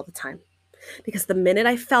smart all the time. Because the minute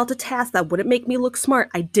I felt a task that wouldn't make me look smart,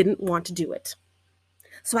 I didn't want to do it.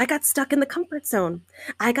 So I got stuck in the comfort zone.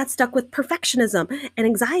 I got stuck with perfectionism and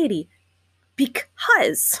anxiety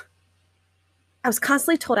because I was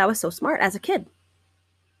constantly told I was so smart as a kid.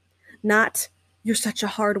 Not, you're such a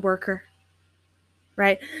hard worker,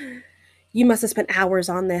 right? You must have spent hours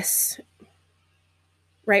on this,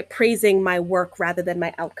 right? Praising my work rather than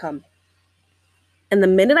my outcome. And the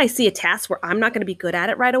minute I see a task where I'm not going to be good at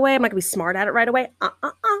it right away, I'm not going to be smart at it right away,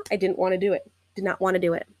 I didn't want to do it. Did not want to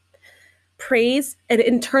do it. Praise, and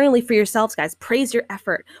internally for yourselves, guys, praise your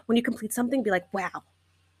effort. When you complete something, be like, wow,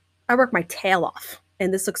 I worked my tail off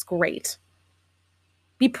and this looks great.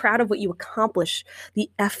 Be proud of what you accomplish, the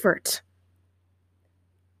effort.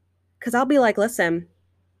 Because I'll be like, listen,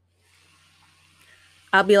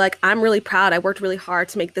 I'm really proud. I worked really hard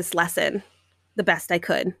to make this lesson the best I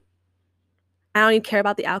could. I don't even care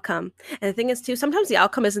about the outcome. And the thing is, too, sometimes the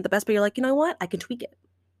outcome isn't the best, but you're like, you know what? I can tweak it.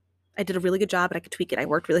 I did a really good job, but I can tweak it. I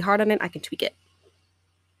worked really hard on it. I can tweak it.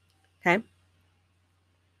 Okay?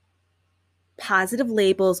 Positive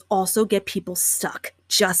labels also get people stuck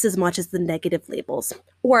just as much as the negative labels.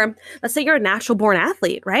 Or let's say you're a natural born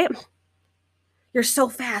athlete, right? You're so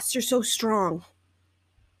fast. You're so strong.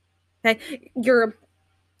 Okay? You're,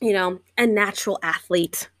 a natural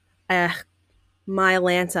athlete. My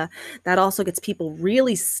Atlanta, that also gets people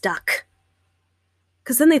really stuck,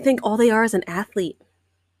 because then they think all they are is an athlete.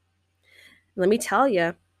 Let me tell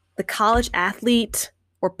you, the college athlete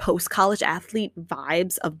or post-college athlete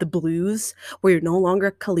vibes of the blues, where you're no longer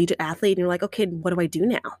a collegiate athlete and you're like, okay, what do I do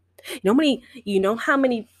now? You know how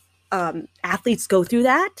many athletes go through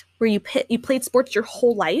that, where you played sports your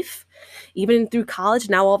whole life, even through college.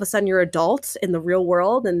 Now all of a sudden you're adult in the real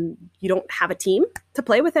world and you don't have a team to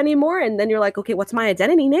play with anymore. And then you're like, okay, what's my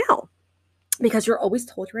identity now? Because you're always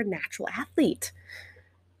told you're a natural athlete,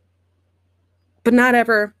 but not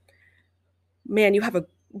ever, man,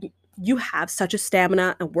 you have such a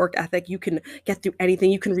stamina and work ethic. You can get through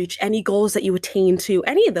anything. You can reach any goals that you attain to,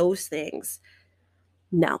 any of those things.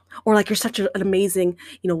 No. Or like you're such an amazing,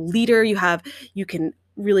 leader. You can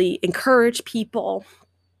really encourage people.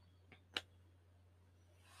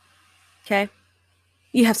 Okay.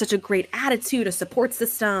 You have such a great attitude, a support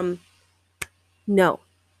system. No.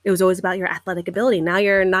 It was always about your athletic ability. Now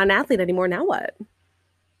you're not an athlete anymore. Now what?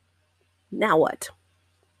 Now what?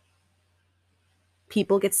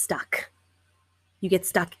 People get stuck. You get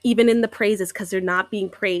stuck even in the praises because they're not being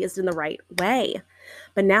praised in the right way.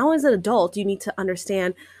 But now as an adult, you need to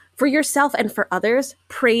understand, for yourself and for others,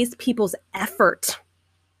 praise people's effort.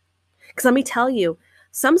 Because let me tell you,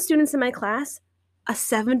 some students in my class, a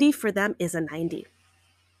 70 for them is a 90.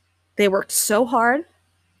 They worked so hard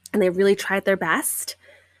and they really tried their best.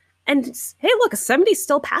 And hey, look, a 70 is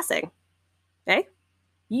still passing. Okay?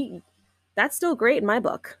 That's still great in my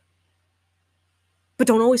book. But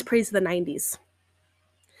don't always praise the 90s.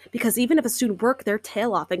 Because even if a student worked their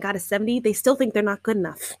tail off and got a 70, they still think they're not good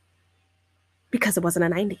enough because it wasn't a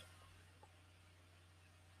 90.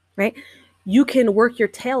 Right? You can work your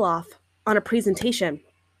tail off on a presentation,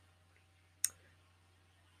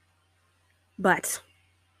 but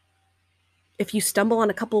if you stumble on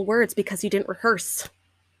a couple words because you didn't rehearse,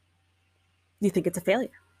 you think it's a failure.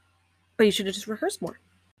 But you should have just rehearsed more.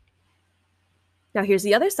 Now, here's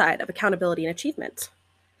the other side of accountability and achievement.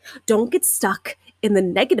 Don't get stuck in the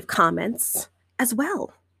negative comments as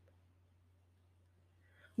well.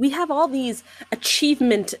 We have all these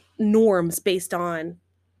achievement norms based on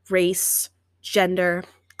race, gender,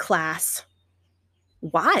 class.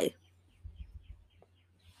 Why?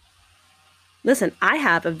 Listen, I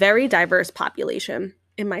have a very diverse population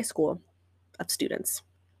in my school of students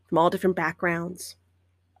from all different backgrounds,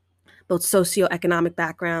 both socioeconomic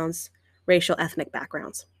backgrounds, racial, ethnic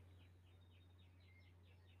backgrounds.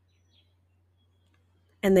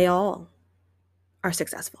 And they all are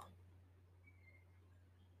successful.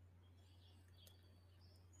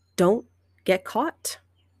 Don't get caught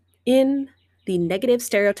in the negative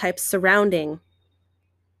stereotypes surrounding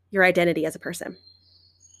your identity as a person.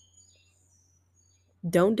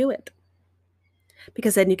 Don't do it.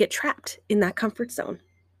 Because then you get trapped in that comfort zone.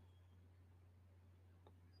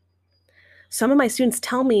 Some of my students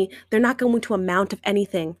tell me they're not going to amount of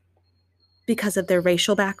anything because of their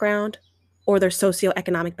racial background or their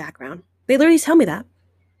socioeconomic background. They literally tell me that.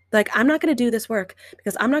 Like, I'm not going to do this work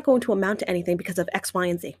because I'm not going to amount to anything because of X, Y,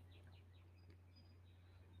 and Z.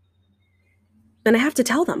 And I have to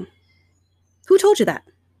tell them, who told you that?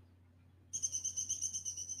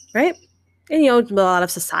 Right? And, a lot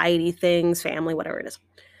of society things, family, whatever it is.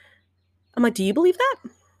 I'm like, do you believe that?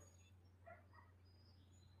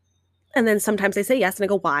 And then sometimes they say yes, and I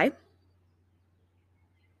go, why?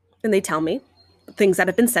 And they tell me things that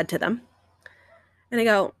have been said to them. And I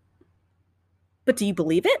go, but do you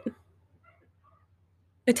believe it?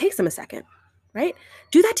 It takes them a second, right?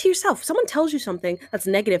 Do that to yourself. If someone tells you something that's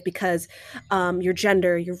negative because your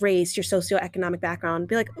gender, your race, your socioeconomic background,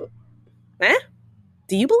 be like,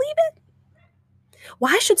 do you believe it?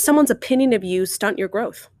 Why should someone's opinion of you stunt your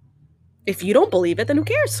growth? If you don't believe it, then who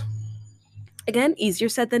cares? Again, easier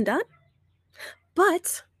said than done.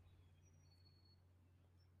 But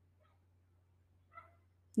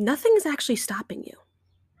nothing is actually stopping you.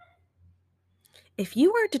 If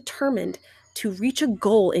you are determined to reach a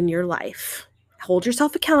goal in your life, hold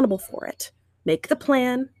yourself accountable for it, make the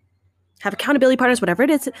plan, have accountability partners, whatever it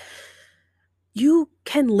is, you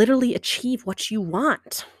can literally achieve what you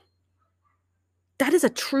want. That is a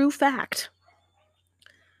true fact.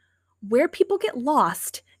 Where people get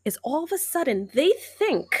lost is all of a sudden they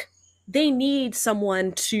think they need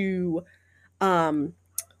someone to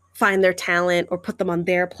find their talent or put them on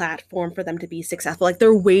their platform for them to be successful. Like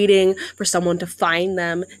they're waiting for someone to find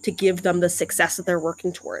them, to give them the success that they're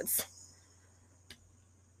working towards.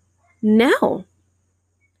 No.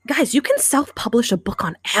 Guys, you can self-publish a book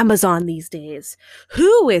on Amazon these days.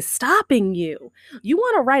 Who is stopping you? You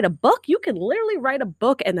want to write a book? You can literally write a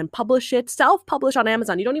book and then publish it, self-publish on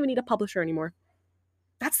Amazon. You don't even need a publisher anymore.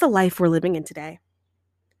 That's the life we're living in today.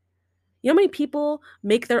 You know how many people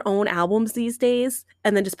make their own albums these days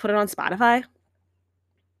and then just put it on Spotify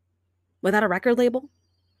without a record label?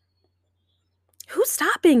 Who's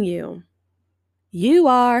stopping you? You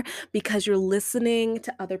are, because you're listening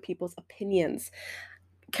to other people's opinions.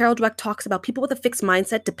 Carol Dweck talks about people with a fixed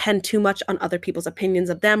mindset depend too much on other people's opinions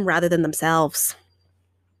of them rather than themselves.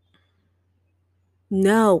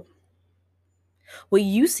 No. What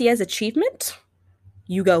you see as achievement,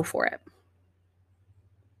 you go for it.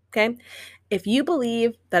 Okay? If you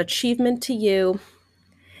believe that achievement to you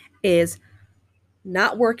is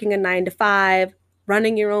not working a 9 to 5,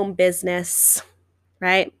 running your own business,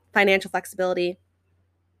 right? Financial flexibility,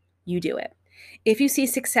 you do it. If you see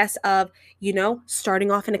success of,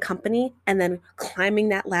 starting off in a company and then climbing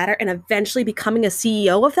that ladder and eventually becoming a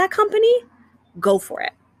CEO of that company, go for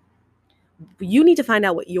it. You need to find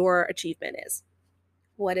out what your achievement is.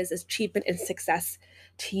 What is achievement and success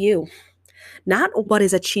to you? Not what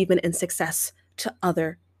is achievement and success to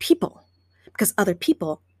other people, because other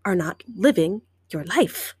people are not living your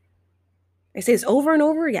life. I say this over and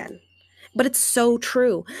over again, but it's so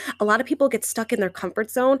true. A lot of people get stuck in their comfort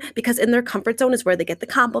zone because in their comfort zone is where they get the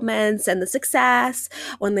compliments and the success.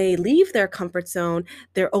 When they leave their comfort zone,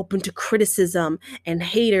 they're open to criticism and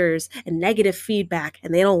haters and negative feedback,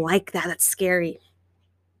 and they don't like that. That's scary.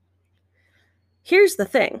 Here's the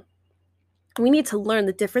thing. We need to learn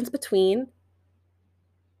the difference between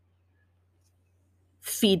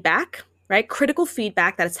feedback, right? Critical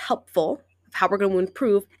feedback that is helpful of how we're going to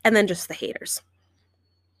improve, and then just the haters.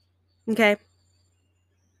 Okay?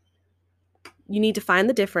 You need to find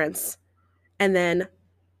the difference and then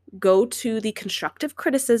go to the constructive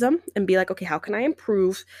criticism and be like, okay, how can I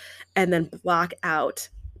improve? And then block out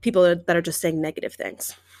people that are just saying negative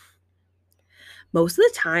things. Most of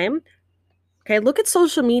the time, okay, look at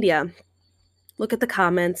social media. Look at the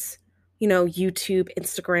comments, YouTube,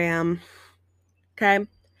 Instagram, okay?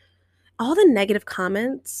 All the negative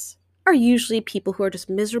comments are usually people who are just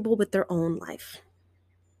miserable with their own life,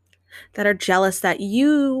 that are jealous that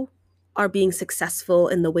you are being successful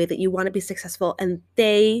in the way that you want to be successful and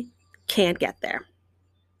they can't get there.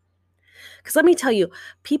 Because let me tell you,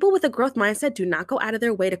 people with a growth mindset do not go out of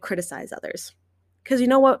their way to criticize others. Because you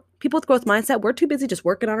know what? People with growth mindset, we're too busy just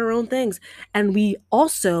working on our own things. And we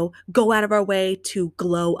also go out of our way to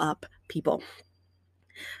glow up people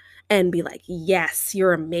and be like, yes,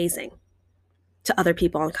 you're amazing to other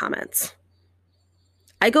people in comments.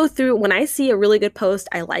 I go through, when I see a really good post,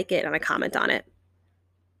 I like it and I comment on it.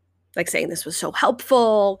 Like saying this was so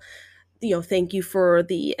helpful, thank you for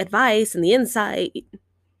the advice and the insight.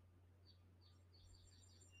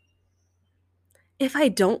 If I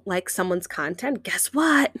don't like someone's content, guess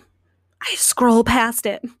what? I scroll past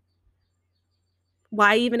it.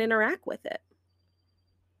 Why even interact with it?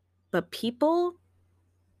 But people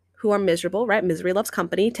who are miserable, right? Misery loves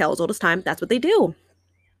company, tale as old as time. That's what they do.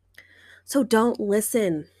 So don't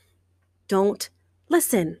listen. Don't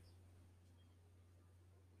listen.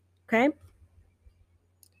 Okay?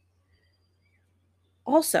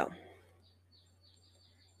 Also,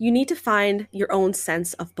 you need to find your own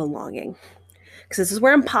sense of belonging. Because this is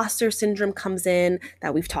where imposter syndrome comes in,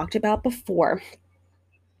 that we've talked about before.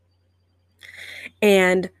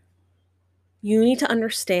 And you need to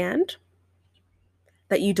understand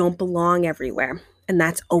that you don't belong everywhere. And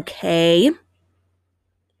that's okay,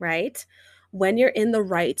 right? When you're in the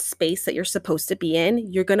right space that you're supposed to be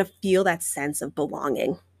in, you're going to feel that sense of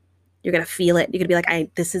belonging. You're going to feel it. You're going to be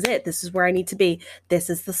like, this is it. This is where I need to be. This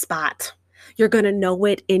is the spot. You're going to know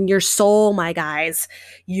it in your soul, my guys.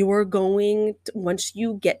 You are going to, once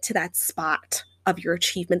you get to that spot of your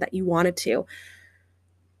achievement that you wanted to,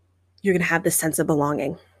 you're going to have this sense of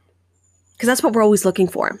belonging. Because that's what we're always looking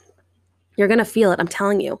for. You're going to feel it. I'm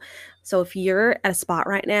telling you. So if you're at a spot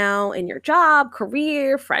right now in your job,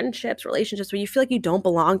 career, friendships, relationships where you feel like you don't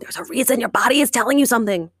belong, there's a reason. Your body is telling you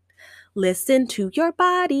something. Listen to your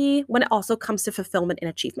body when it also comes to fulfillment and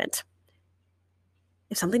achievement.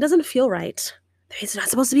 If something doesn't feel right, it's not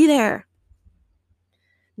supposed to be there.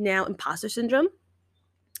 Now, imposter syndrome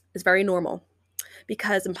is very normal,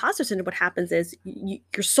 because imposter syndrome, what happens is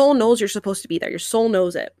your soul knows you're supposed to be there. Your soul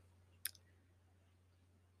knows it.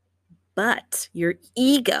 But your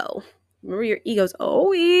ego, remember, your ego's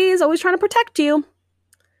always trying to protect you.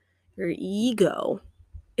 Your ego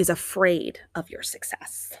is afraid of your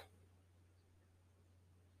success.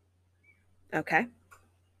 Okay?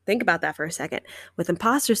 Think about that for a second. With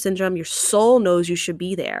imposter syndrome, your soul knows you should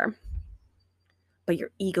be there, but your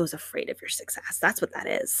ego's afraid of your success. That's what that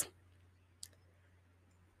is.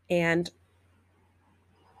 And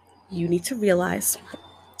you need to realize,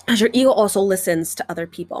 as your ego also listens to other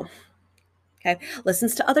people, okay?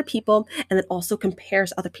 Listens to other people and then also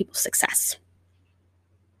compares other people's success.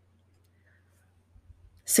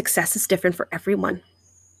 Success is different for everyone.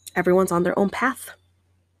 Everyone's on their own path.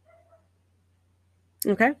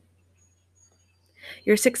 Okay?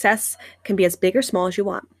 Your success can be as big or small as you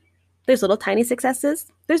want. There's little tiny successes,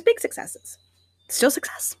 there's big successes. Still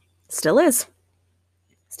success. Still is.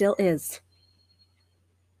 Still is.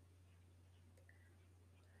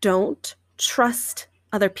 Don't trust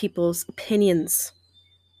other people's opinions.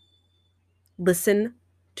 Listen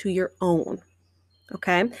to your own.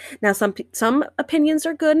 Okay? Now some opinions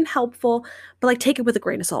are good and helpful, but like take it with a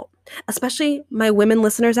grain of salt. Especially my women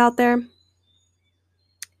listeners out there.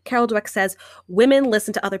 Carol Dweck says, women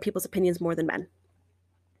listen to other people's opinions more than men.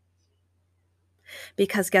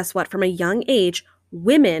 Because guess what? From a young age,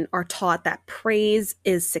 women are taught that praise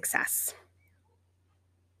is success.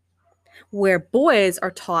 Where boys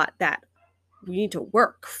are taught that we need to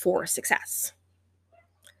work for success.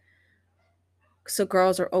 So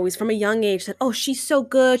girls are always from a young age said, oh, she's so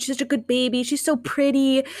good. She's such a good baby. She's so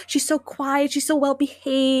pretty. She's so quiet. She's so well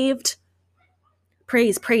behaved.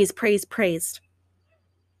 Praise, praise, praise, praised.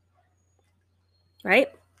 Right?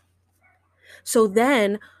 So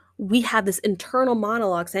then we have this internal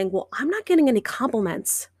monologue saying, well, I'm not getting any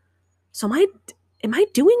compliments. So am I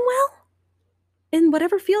doing well in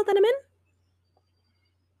whatever field that I'm in?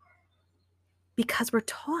 Because we're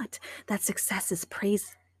taught that success is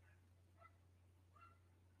praise.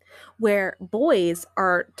 Where boys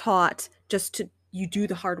are taught just to, you do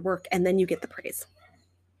the hard work and then you get the praise.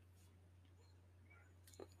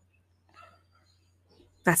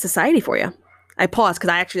 That's society for you. I paused because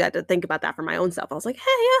I actually had to think about that for my own self. I was like,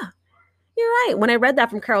 hey, yeah, you're right. When I read that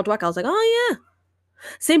from Carol Dweck, I was like, oh, yeah.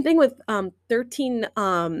 Same thing with 13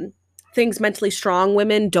 things mentally strong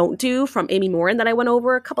women don't do from Amy Morin that I went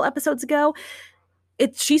over a couple episodes ago.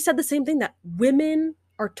 She said the same thing, that women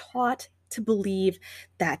are taught to believe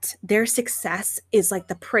that their success is like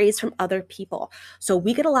the praise from other people. So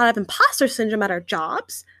we get a lot of imposter syndrome at our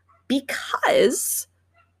jobs because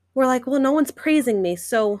we're like, well, no one's praising me.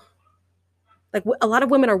 So like a lot of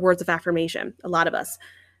women are words of affirmation, a lot of us.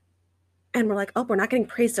 And we're like, oh, we're not getting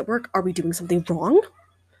praised at work. Are we doing something wrong?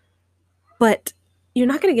 But you're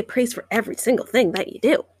not going to get praised for every single thing that you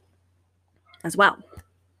do as well.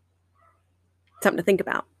 Something to think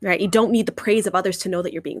about, right? You don't need the praise of others to know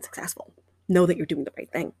that you're being successful. Know that you're doing the right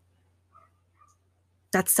thing.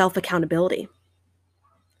 That's self-accountability.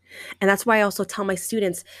 And that's why I also tell my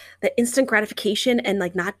students that instant gratification and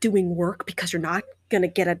like not doing work because you're not going to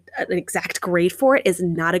get an exact grade for it is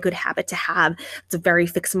not a good habit to have. It's a very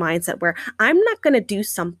fixed mindset where I'm not going to do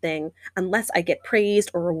something unless I get praised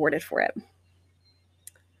or rewarded for it.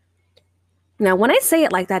 Now, when I say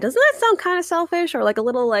it like that, doesn't that sound kind of selfish or like a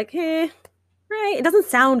little like, right? It doesn't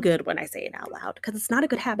sound good when I say it out loud because it's not a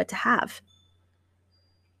good habit to have.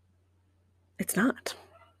 It's not.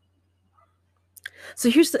 So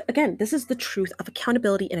again, this is the truth of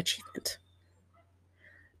accountability and achievement.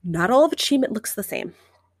 Not all of achievement looks the same.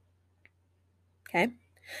 Okay?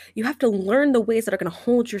 You have to learn the ways that are going to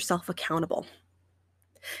hold yourself accountable.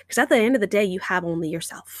 Because at the end of the day, you have only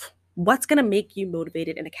yourself. What's going to make you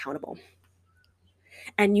motivated and accountable?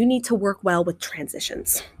 And you need to work well with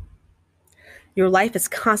transitions. Your life is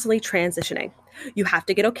constantly transitioning. You have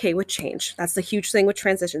to get okay with change. That's the huge thing with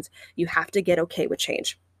transitions. You have to get okay with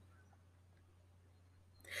change.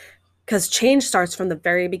 Because change starts from the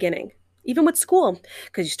very beginning. Even with school,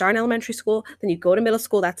 because you start in elementary school, then you go to middle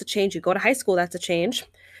school, that's a change. You go to high school, that's a change.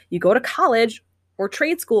 You go to college or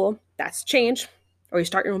trade school, that's change. Or you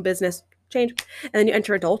start your own business, change. And then you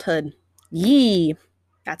enter adulthood.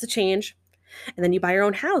 That's a change. And then you buy your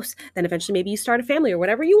own house. Then eventually maybe you start a family or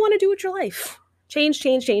whatever you want to do with your life. Change,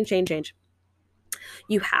 change, change, change, change.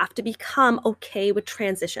 You have to become okay with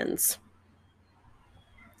transitions.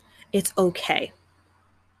 It's okay.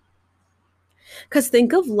 Because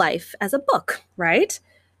think of life as a book, right?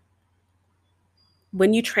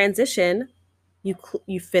 When you transition,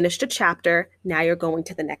 you finished a chapter, now you're going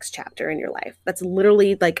to the next chapter in your life. That's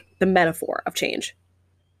literally like the metaphor of change.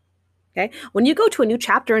 Okay? When you go to a new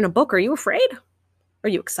chapter in a book, are you afraid? Or are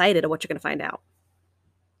you excited at what you're going to find out?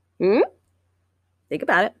 Think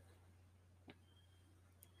about it.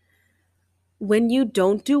 When you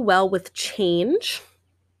don't do well with change,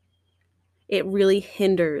 it really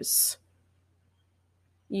hinders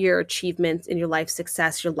your achievements in your life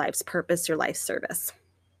success, your life's purpose, your life's service.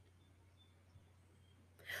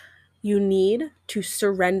 You need to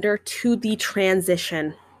surrender to the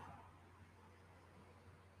transition.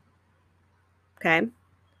 Okay?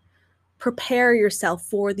 Prepare yourself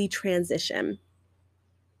for the transition.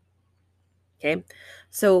 Okay?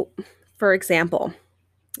 So, for example,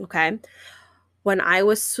 okay, when I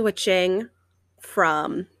was switching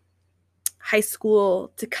from high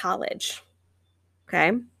school to college,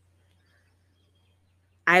 okay,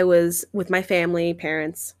 I was with my family,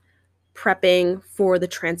 parents, prepping for the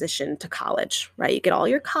transition to college, right? You get all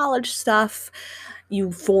your college stuff,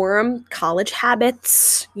 you form college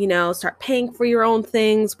habits, start paying for your own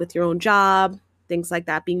things with your own job, things like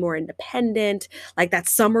that, being more independent, like that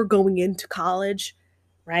summer going into college,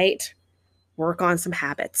 right? Work on some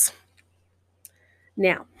habits.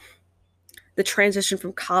 Now, the transition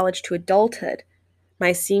from college to adulthood,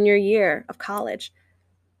 my senior year of college,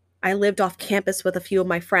 I lived off campus with a few of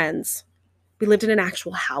my friends. We lived in an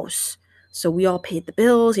actual house. So we all paid the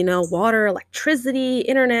bills, water, electricity,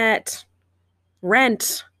 internet,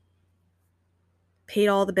 rent, paid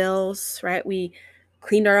all the bills, right? We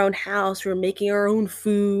cleaned our own house. We were making our own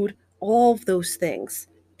food, all of those things,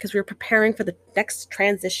 because we were preparing for the next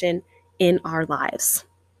transition in our lives.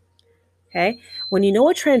 Okay? When you know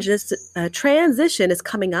a transition is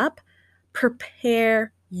coming up,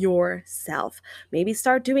 prepare yourself. Maybe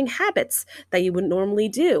start doing habits that you wouldn't normally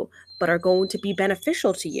do, but are going to be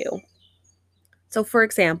beneficial to you. So, for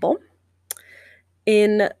example,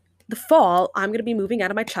 in the fall, I'm going to be moving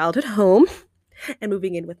out of my childhood home and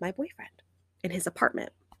moving in with my boyfriend in his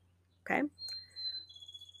apartment. Okay?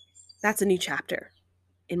 That's a new chapter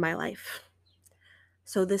in my life.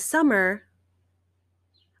 So, this summer,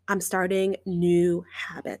 I'm starting new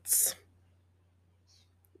habits.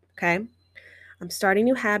 Okay? I'm starting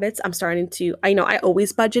new habits. I'm starting to, I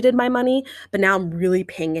always budgeted my money, but now I'm really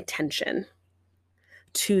paying attention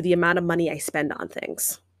to the amount of money I spend on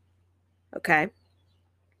things. Okay?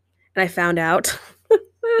 And I found out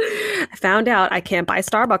I can't buy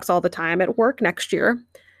Starbucks all the time at work next year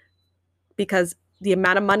because the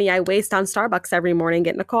amount of money I waste on Starbucks every morning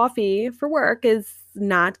getting a coffee for work is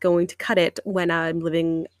not going to cut it when I'm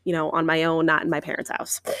living, on my own, not in my parents'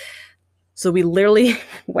 house. So we literally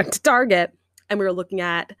went to Target and we were looking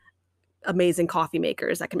at amazing coffee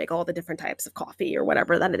makers that can make all the different types of coffee or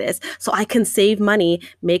whatever that it is. So I can save money,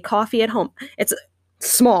 make coffee at home. It's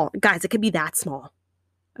small. Guys, it could be that small.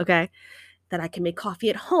 Okay? That I can make coffee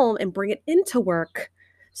at home and bring it into work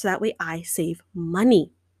so that way I save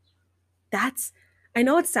money. I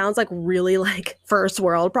know it sounds like really like first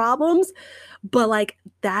world problems, but like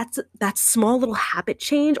that's that small little habit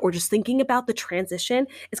change or just thinking about the transition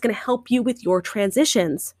is going to help you with your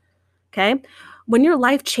transitions. Okay? When your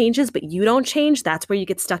life changes but you don't change, that's where you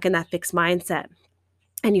get stuck in that fixed mindset.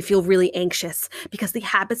 And you feel really anxious because the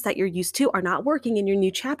habits that you're used to are not working in your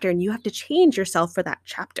new chapter and you have to change yourself for that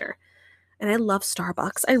chapter. And I love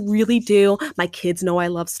Starbucks. I really do. My kids know I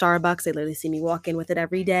love Starbucks. They literally see me walk in with it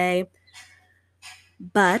every day.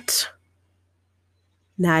 But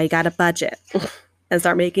now you got to budget and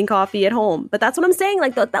start making coffee at home. But that's what I'm saying,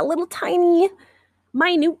 like that little tiny,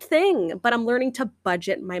 minute thing. But I'm learning to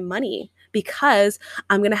budget my money because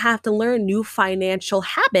I'm going to have to learn new financial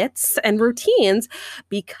habits and routines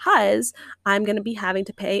because I'm going to be having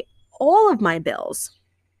to pay all of my bills.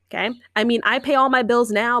 Okay. I mean, I pay all my bills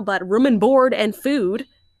now, but room and board and food,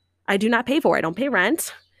 I do not pay for. I don't pay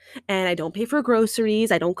rent and I don't pay for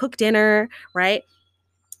groceries. I don't cook dinner, right?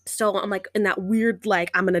 So I'm like in that weird, like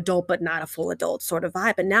I'm an adult, but not a full adult sort of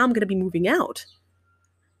vibe. But now I'm going to be moving out.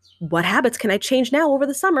 What habits can I change now over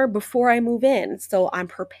the summer before I move in? So I'm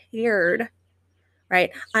prepared, right?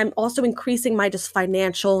 I'm also increasing my just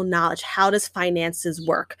financial knowledge. How does finances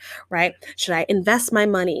work, right? Should I invest my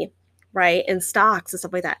money, right, in stocks and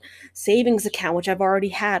stuff like that? Savings account, which I've already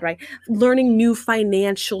had, right? Learning new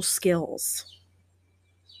financial skills,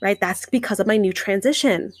 right? That's because of my new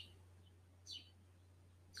transition.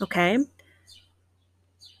 Okay?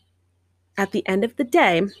 At the end of the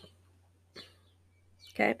day,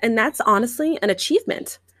 okay, and that's honestly an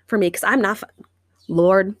achievement for me because I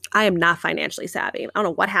am not financially savvy. I don't know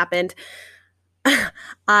what happened.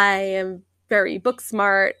 I am very book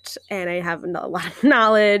smart and I have a lot of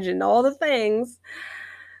knowledge and all the things.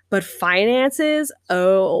 But finances,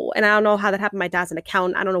 and I don't know how that happened. My dad's an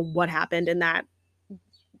accountant. I don't know what happened in that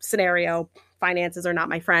scenario. Finances are not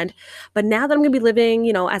my friend. But now that I'm going to be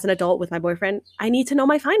living, as an adult with my boyfriend, I need to know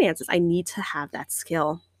my finances. I need to have that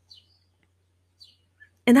skill.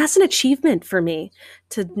 And that's an achievement for me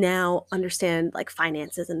to now understand like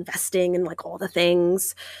finances, investing, and like all the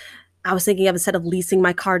things. I was thinking of instead of leasing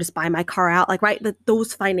my car, just buy my car out, like, right,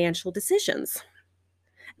 those financial decisions.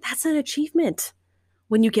 That's an achievement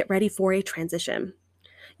when you get ready for a transition.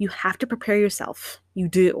 You have to prepare yourself. You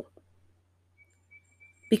do.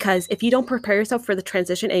 Because if you don't prepare yourself for the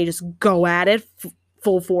transition and you just go at it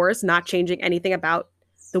full force, not changing anything about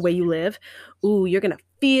the way you live, you're going to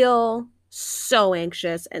feel so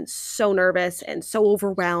anxious and so nervous and so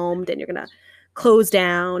overwhelmed and you're going to close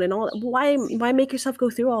down and all that. Why make yourself go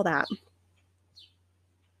through all that?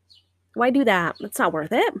 Why do that? It's not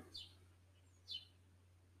worth it.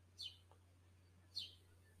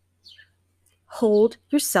 hold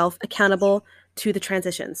yourself accountable to the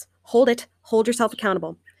transitions. Hold it. Hold yourself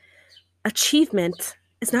accountable. Achievement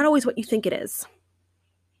is not always what you think it is.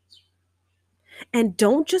 And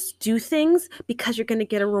don't just do things because you're going to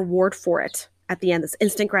get a reward for it at the end, this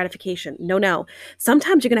instant gratification. No.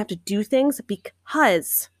 Sometimes you're going to have to do things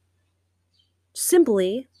because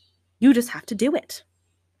simply you just have to do it.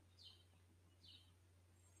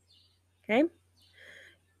 Okay?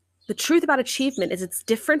 The truth about achievement is it's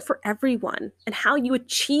different for everyone, and how you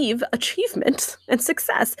achieve achievement and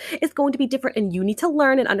success is going to be different, and you need to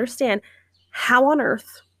learn and understand how on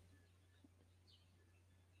earth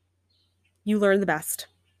you learn the best.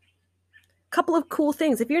 Couple of cool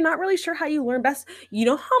things. If you're not really sure how you learn best, you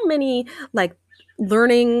know how many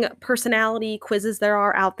learning personality quizzes there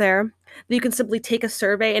are out there that you can simply take a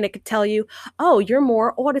survey and it could tell you, oh, you're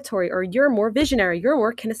more auditory, or you're more visionary, you're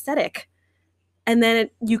more kinesthetic. And then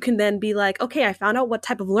you can then be like, okay, I found out what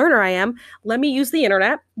type of learner I am. Let me use the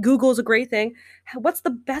internet. Google is a great thing. What's the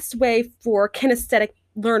best way for kinesthetic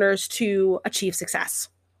learners to achieve success?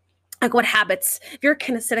 Like, what habits? If you're a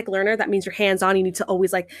kinesthetic learner, that means you're hands-on. You need to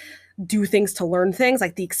always do things to learn things.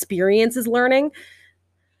 Like, the experience is learning.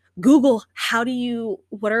 Google,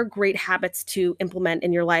 what are great habits to implement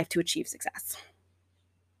in your life to achieve success?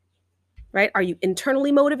 Right? Are you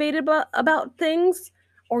internally motivated about things?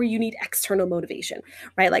 Or you need external motivation,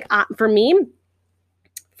 right? For me,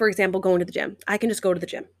 for example, going to the gym, I can just go to the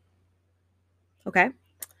gym. Okay.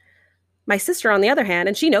 My sister, on the other hand,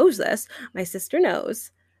 and she knows this, my sister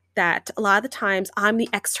knows that a lot of the times I'm the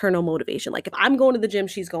external motivation. Like, if I'm going to the gym,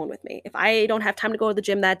 she's going with me. If I don't have time to go to the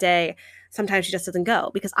gym that day, sometimes she just doesn't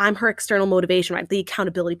go because I'm her external motivation, right? The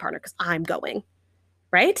accountability partner, because I'm going,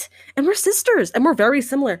 right? And we're sisters and we're very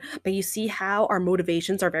similar, but you see how our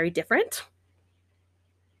motivations are very different?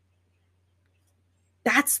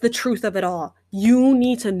 That's the truth of it all. You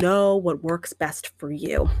need to know what works best for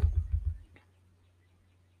you.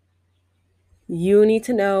 You need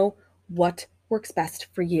to know what works best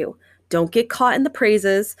for you. Don't get caught in the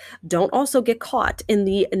praises. Don't also get caught in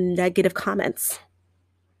the negative comments.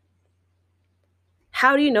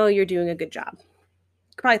 How do you know you're doing a good job?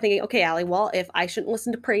 You're probably thinking, okay, Allie, well, if I shouldn't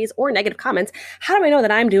listen to praise or negative comments, how do I know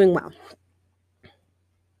that I'm doing well?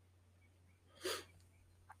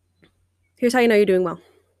 Here's how you know you're doing well.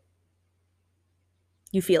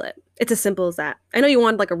 You feel it. It's as simple as that. I know you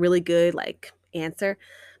want a really good answer,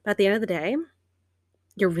 but at the end of the day,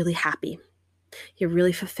 you're really happy. You're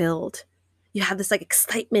really fulfilled. You have this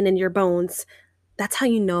excitement in your bones. That's how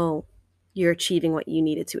you know you're achieving what you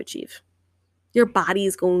needed to achieve. Your body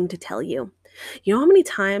is going to tell you. You know how many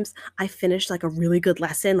times I finished a really good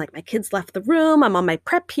lesson? My kids left the room, I'm on my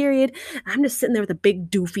prep period, and I'm just sitting there with a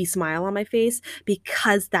big doofy smile on my face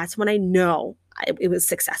because that's when I know it was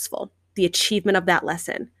successful. The achievement of that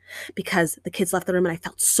lesson, because the kids left the room and I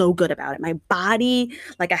felt so good about it. My body,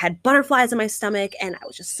 I had butterflies in my stomach and I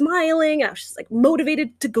was just smiling and I was just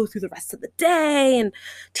motivated to go through the rest of the day and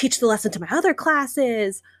teach the lesson to my other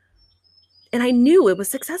classes. And I knew it was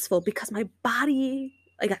successful because my body,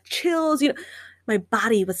 I got chills, my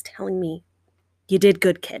body was telling me, you did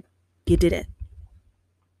good, kid. You did it.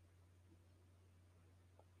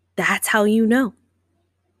 That's how you know.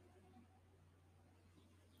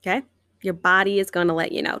 Okay? Your body is going to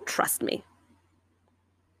let you know. Trust me.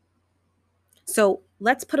 So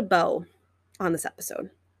let's put a bow on this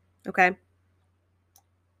episode. Okay?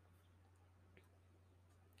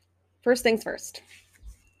 First things first.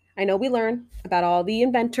 I know we learn about all the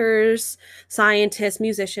inventors, scientists,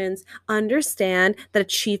 musicians. Understand that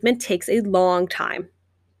achievement takes a long time.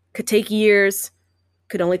 Could take years,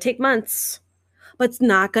 could only take months, but it's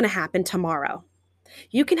not going to happen tomorrow.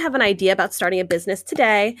 You can have an idea about starting a business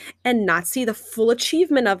today and not see the full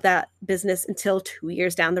achievement of that business until 2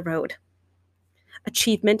 years down the road.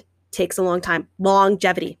 Achievement takes a long time.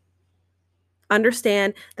 Longevity.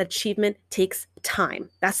 Understand that achievement takes time.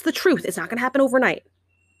 That's the truth. It's not going to happen overnight.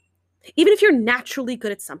 Even if you're naturally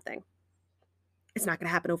good at something, it's not going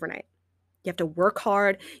to happen overnight. You have to work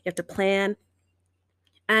hard. You have to plan.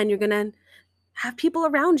 And you're going to have people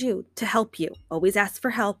around you to help you. Always ask for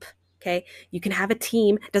help. Okay? You can have a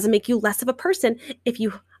team. It doesn't make you less of a person if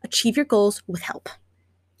you achieve your goals with help.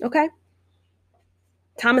 Okay?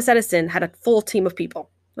 Thomas Edison had a full team of people.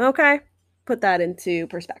 Okay? Put that into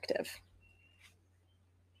perspective.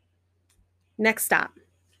 Next stop.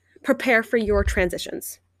 Prepare for your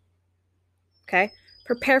transitions. Okay?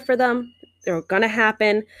 Prepare for them. They're going to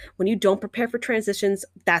happen. When you don't prepare for transitions,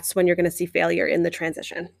 that's when you're going to see failure in the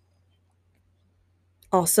transition.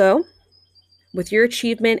 Also, with your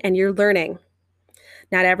achievement and your learning,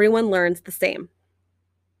 not everyone learns the same.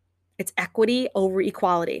 It's equity over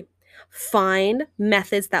equality. Find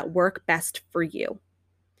methods that work best for you.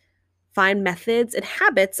 Find methods and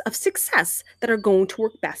habits of success that are going to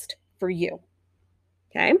work best for you.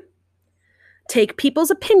 Okay? Take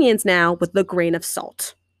people's opinions now with a grain of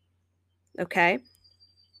salt. Okay?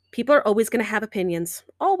 People are always going to have opinions.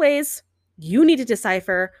 Always. You need to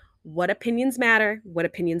decipher what opinions matter, what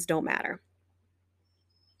opinions don't matter.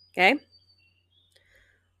 Okay?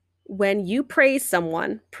 When you praise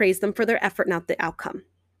someone, praise them for their effort, not the outcome.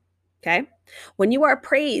 Okay? When you are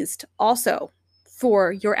praised also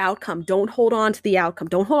for your outcome, don't hold on to the outcome.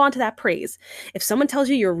 Don't hold on to that praise. If someone tells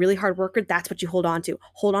you you're a really hard worker, that's what you hold on to.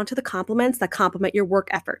 Hold on to the compliments that compliment your work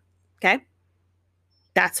effort. Okay?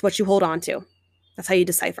 That's what you hold on to. That's how you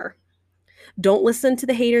decipher. Don't listen to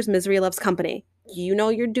the haters. Misery loves company. You know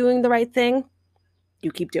you're doing the right thing.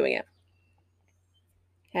 You keep doing it.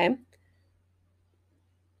 Okay?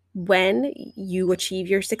 When you achieve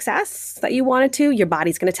your success that you wanted to, your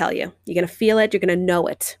body's going to tell you. You're going to feel it. You're going to know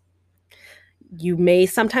it. You may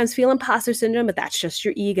sometimes feel imposter syndrome, but that's just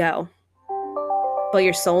your ego. But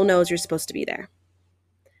your soul knows you're supposed to be there.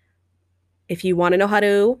 If you want to know how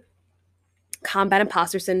to combat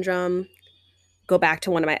imposter syndrome, go back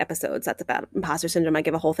to one of my episodes that's about imposter syndrome. I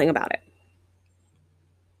give a whole thing about it.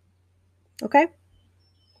 Okay?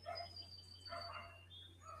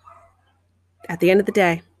 At the end of the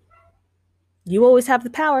day, you always have the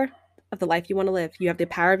power of the life you want to live. You have the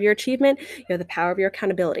power of your achievement. You have the power of your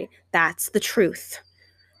accountability. That's the truth.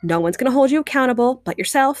 No one's going to hold you accountable but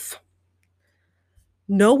yourself.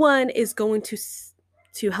 No one is going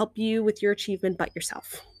to help you with your achievement but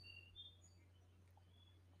yourself.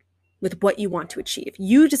 With what you want to achieve.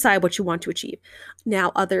 You decide what you want to achieve.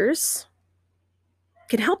 Now, others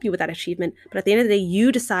can help you with that achievement, but at the end of the day,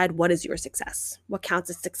 you decide what is your success, what counts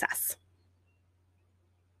as success.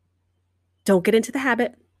 Don't get into the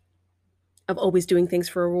habit of always doing things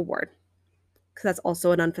for a reward, because that's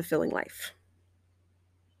also an unfulfilling life.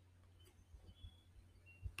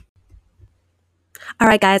 All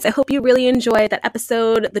right, guys, I hope you really enjoyed that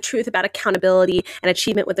episode, The Truth About Accountability and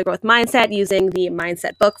Achievement with the Growth Mindset, using the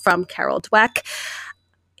Mindset book from Carol Dweck.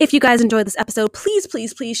 If you guys enjoyed this episode, please,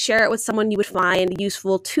 please, please share it with someone you would find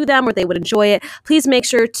useful to them or they would enjoy it. Please make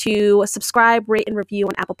sure to subscribe, rate, and review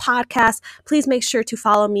on Apple Podcasts. Please make sure to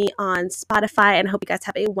follow me on Spotify, and I hope you guys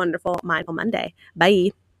have a wonderful Mindful Monday.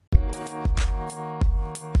 Bye.